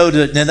and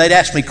they'd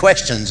ask me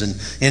questions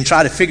and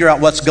try to figure out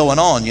what's going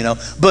on,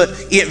 But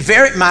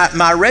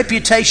my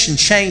reputation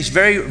changed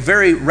very,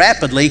 very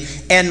rapidly,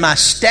 and my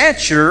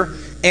stature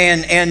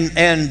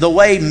and the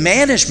way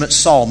management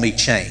saw me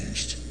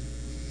changed.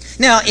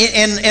 Now,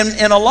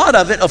 and a lot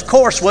of it, of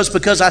course, was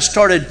because I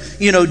started,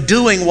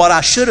 doing what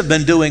I should have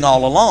been doing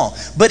all along.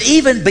 But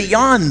even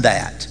beyond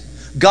that,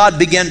 God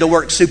began to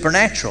work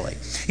supernaturally.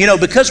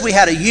 Because we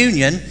had a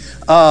union,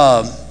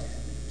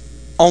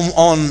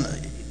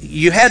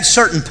 you had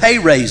certain pay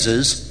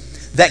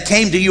raises that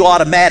came to you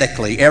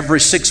automatically every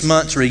 6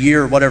 months or a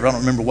year or whatever. I don't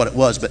remember what it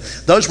was, but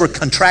those were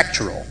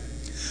contractual.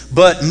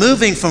 But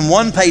moving from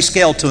one pay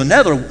scale to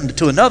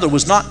another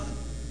was not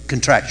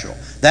contractual.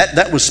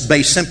 That was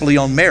based simply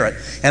on merit.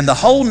 And the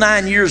whole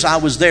 9 years I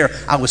was there,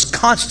 I was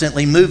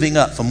constantly moving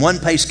up from one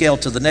pay scale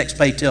to the next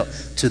pay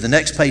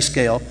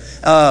scale,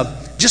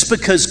 just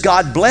because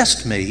God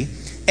blessed me.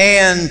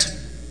 And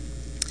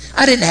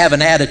I didn't have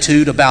an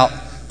attitude about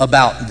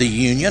the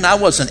union. I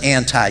wasn't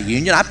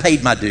anti-union. I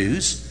paid my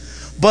dues.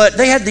 But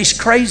they had these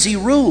crazy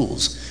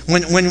rules.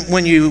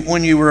 When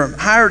you were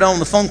hired on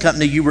the phone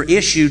company, you were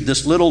issued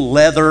this little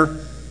leather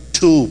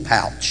tool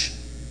pouch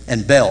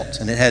and belt,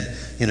 and it had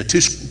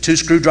two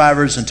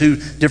screwdrivers and 2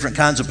 different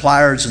kinds of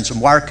pliers and some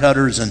wire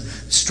cutters and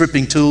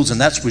stripping tools,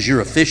 and that was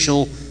your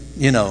official,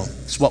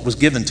 it's what was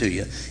given to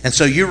you. And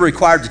so you're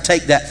required to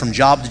take that from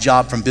job to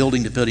job, from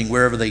building to building,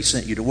 wherever they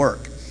sent you to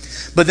work.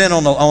 But then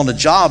on a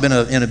job in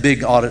a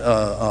big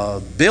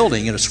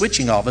building, in a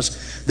switching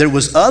office, there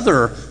was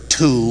other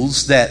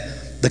tools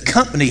that the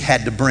company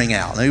had to bring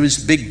out. And it was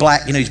big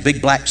black, these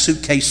big black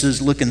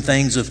suitcases looking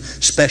things of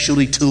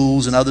specialty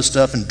tools and other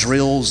stuff, and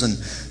drills and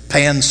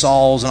pan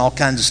saws and all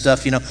kinds of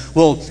stuff.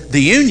 Well, the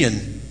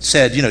union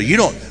said, we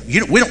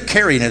don't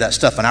carry any of that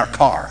stuff in our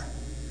car.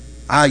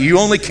 You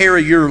only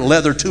carry your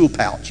leather tool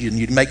pouch.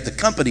 You'd make the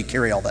company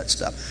carry all that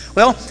stuff.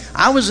 Well,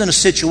 I was in a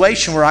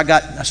situation where I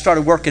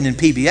started working in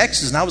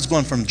PBXs, and I was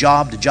going from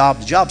job to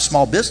job to job,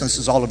 small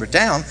businesses all over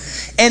town,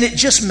 and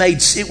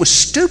it was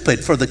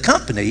stupid for the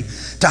company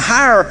to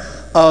hire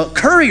a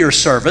courier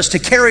service to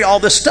carry all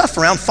this stuff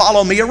around,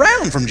 follow me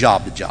around from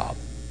job to job.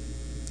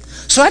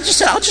 So I just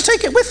said, I'll just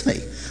take it with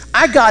me.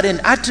 I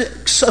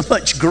took so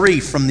much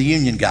grief from the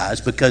union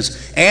guys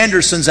because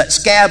Anderson's that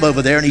scab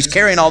over there and he's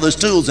carrying all those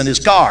tools in his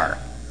car.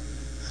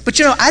 But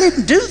I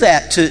didn't do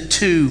that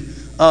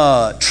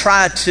to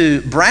try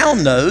to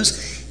brown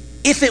nose.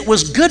 If it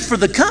was good for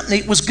the company,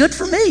 it was good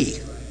for me.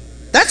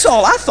 That's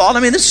all I thought.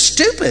 This is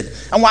stupid.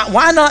 And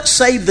why not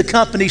save the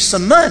company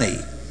some money?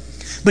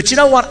 But you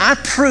know what? I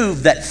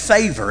proved that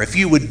favor, if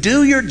you would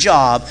do your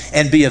job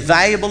and be a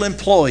valuable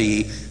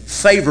employee,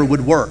 favor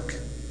would work.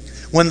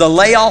 When the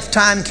layoff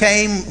time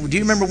came, do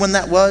you remember when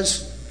that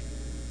was?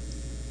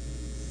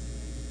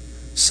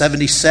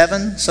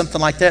 77, something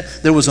like that.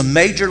 There was a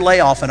major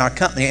layoff in our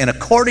company, and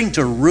according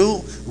to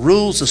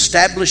rules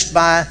established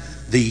by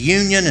the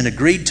union and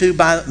agreed to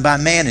by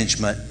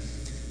management,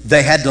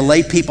 they had to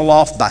lay people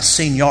off by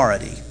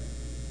seniority.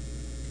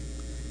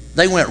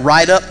 They went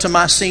right up to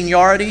my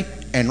seniority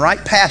and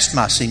right past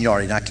my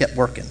seniority, and I kept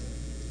working.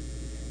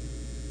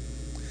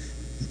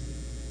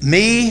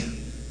 Me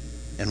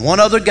and one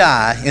other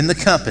guy in the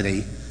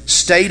company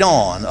stayed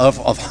on.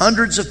 Of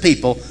hundreds of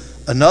people,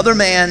 another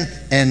man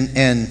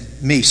and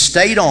me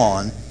stayed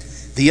on.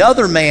 The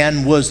other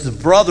man was the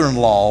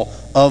brother-in-law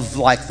of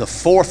like the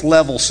 4th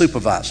level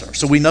supervisor.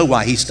 So we know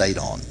why he stayed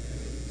on.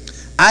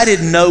 I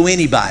didn't know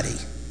anybody.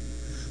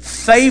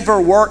 Favor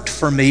worked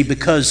for me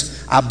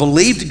because I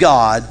believed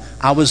God,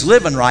 I was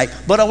living right,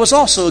 but I was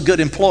also a good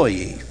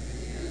employee.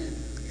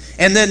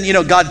 And then,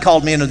 God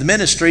called me into the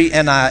ministry,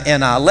 and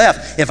I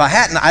left. If I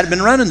hadn't, I'd have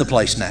been running the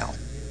place now.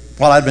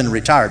 Well, I'd been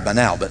retired by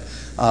now, but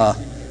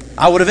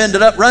I would have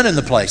ended up running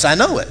the place. I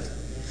know it.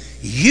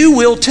 You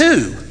will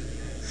too.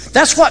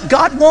 That's what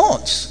God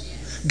wants.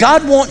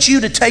 God wants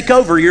you to take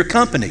over your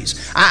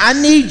companies. I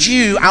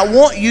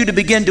want you to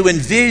begin to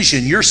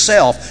envision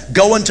yourself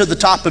going to the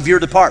top of your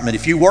department.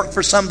 If you work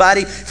for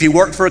somebody, if you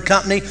work for a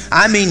company,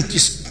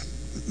 just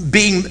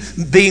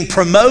being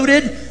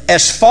promoted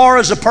as far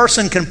as a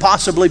person can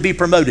possibly be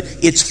promoted.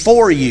 It's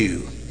for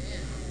you.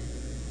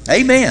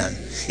 Amen.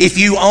 If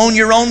you own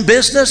your own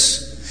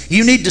business,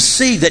 you need to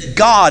see that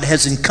God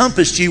has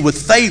encompassed you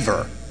with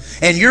favor,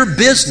 and your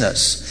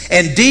business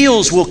and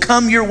deals will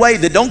come your way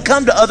that don't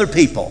come to other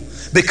people,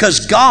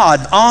 because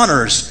God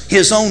honors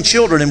His own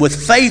children, and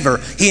with favor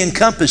He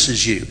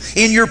encompasses you.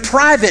 In your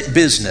private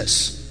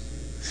business,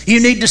 you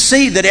need to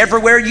see that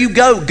everywhere you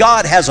go,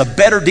 God has a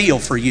better deal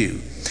for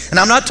you. And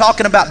I'm not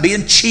talking about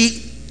being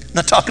cheap. I'm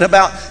not talking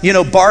about,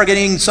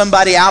 bargaining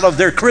somebody out of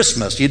their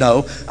Christmas,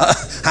 I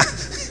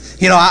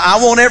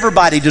want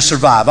everybody to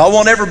survive. I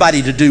want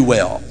everybody to do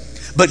well.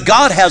 But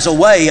God has a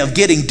way of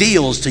getting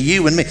deals to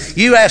you and me.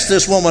 You ask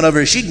this woman over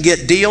here, she can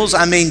get deals,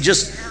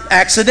 just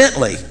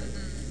accidentally.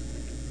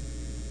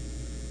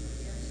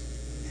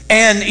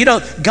 And,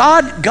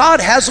 God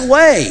has a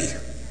way.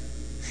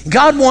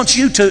 God wants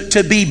you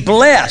to be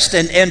blessed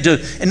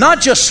and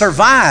not just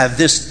survive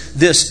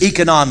this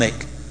economic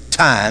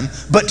time,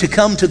 but to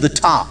come to the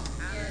top.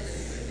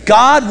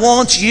 God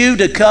wants you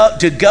to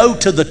go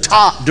to the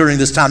top during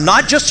this time.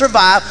 Not just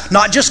survive,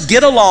 not just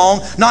get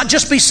along, not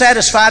just be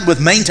satisfied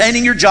with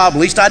maintaining your job. At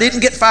least I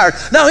didn't get fired.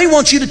 No, He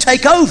wants you to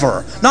take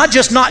over. Not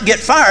just not get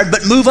fired,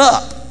 but move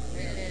up.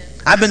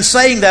 I've been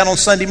saying that on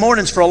Sunday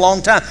mornings for a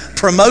long time.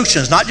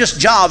 Promotions, not just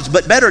jobs,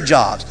 but better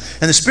jobs.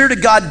 And the Spirit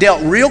of God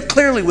dealt real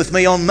clearly with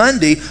me on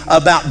Monday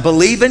about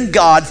believing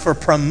God for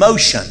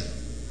promotion.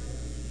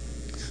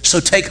 So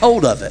take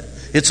hold of it.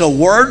 It's a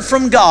word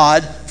from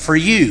God for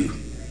you.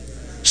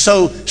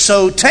 So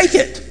take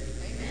it.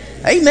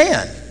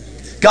 Amen.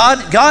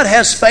 God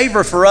has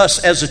favor for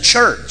us as a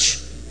church.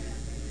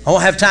 I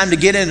won't have time to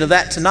get into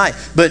that tonight.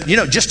 But,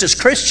 just as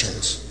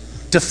Christians,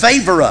 to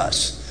favor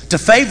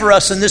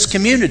us in this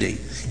community,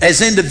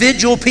 as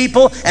individual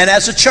people and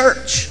as a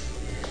church.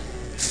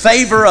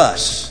 Favor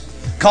us.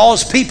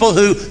 Cause people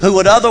who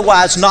would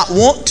otherwise not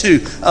want to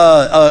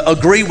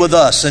agree with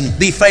us and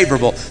be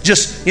favorable.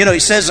 Just, He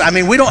says,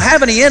 we don't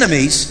have any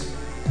enemies.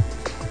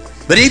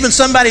 But even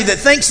somebody that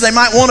thinks they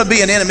might want to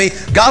be an enemy,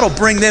 God will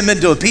bring them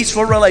into a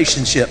peaceful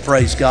relationship,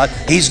 praise God.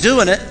 He's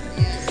doing it.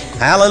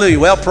 Hallelujah.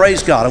 Well,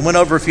 praise God. I went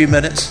over a few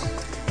minutes.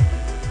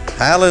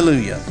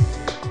 Hallelujah.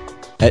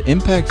 At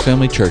Impact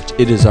Family Church,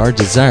 it is our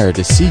desire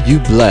to see you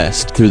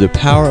blessed through the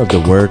power of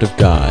the Word of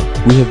God.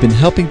 We have been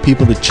helping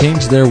people to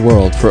change their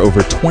world for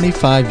over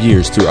 25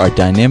 years through our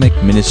dynamic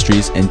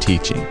ministries and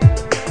teaching.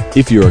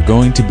 If you are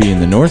going to be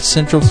in the North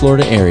Central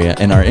Florida area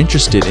and are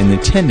interested in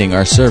attending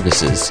our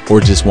services,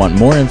 or just want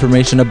more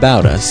information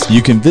about us,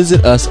 you can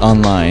visit us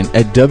online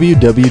at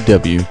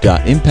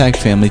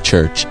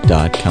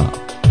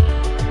www.impactfamilychurch.com.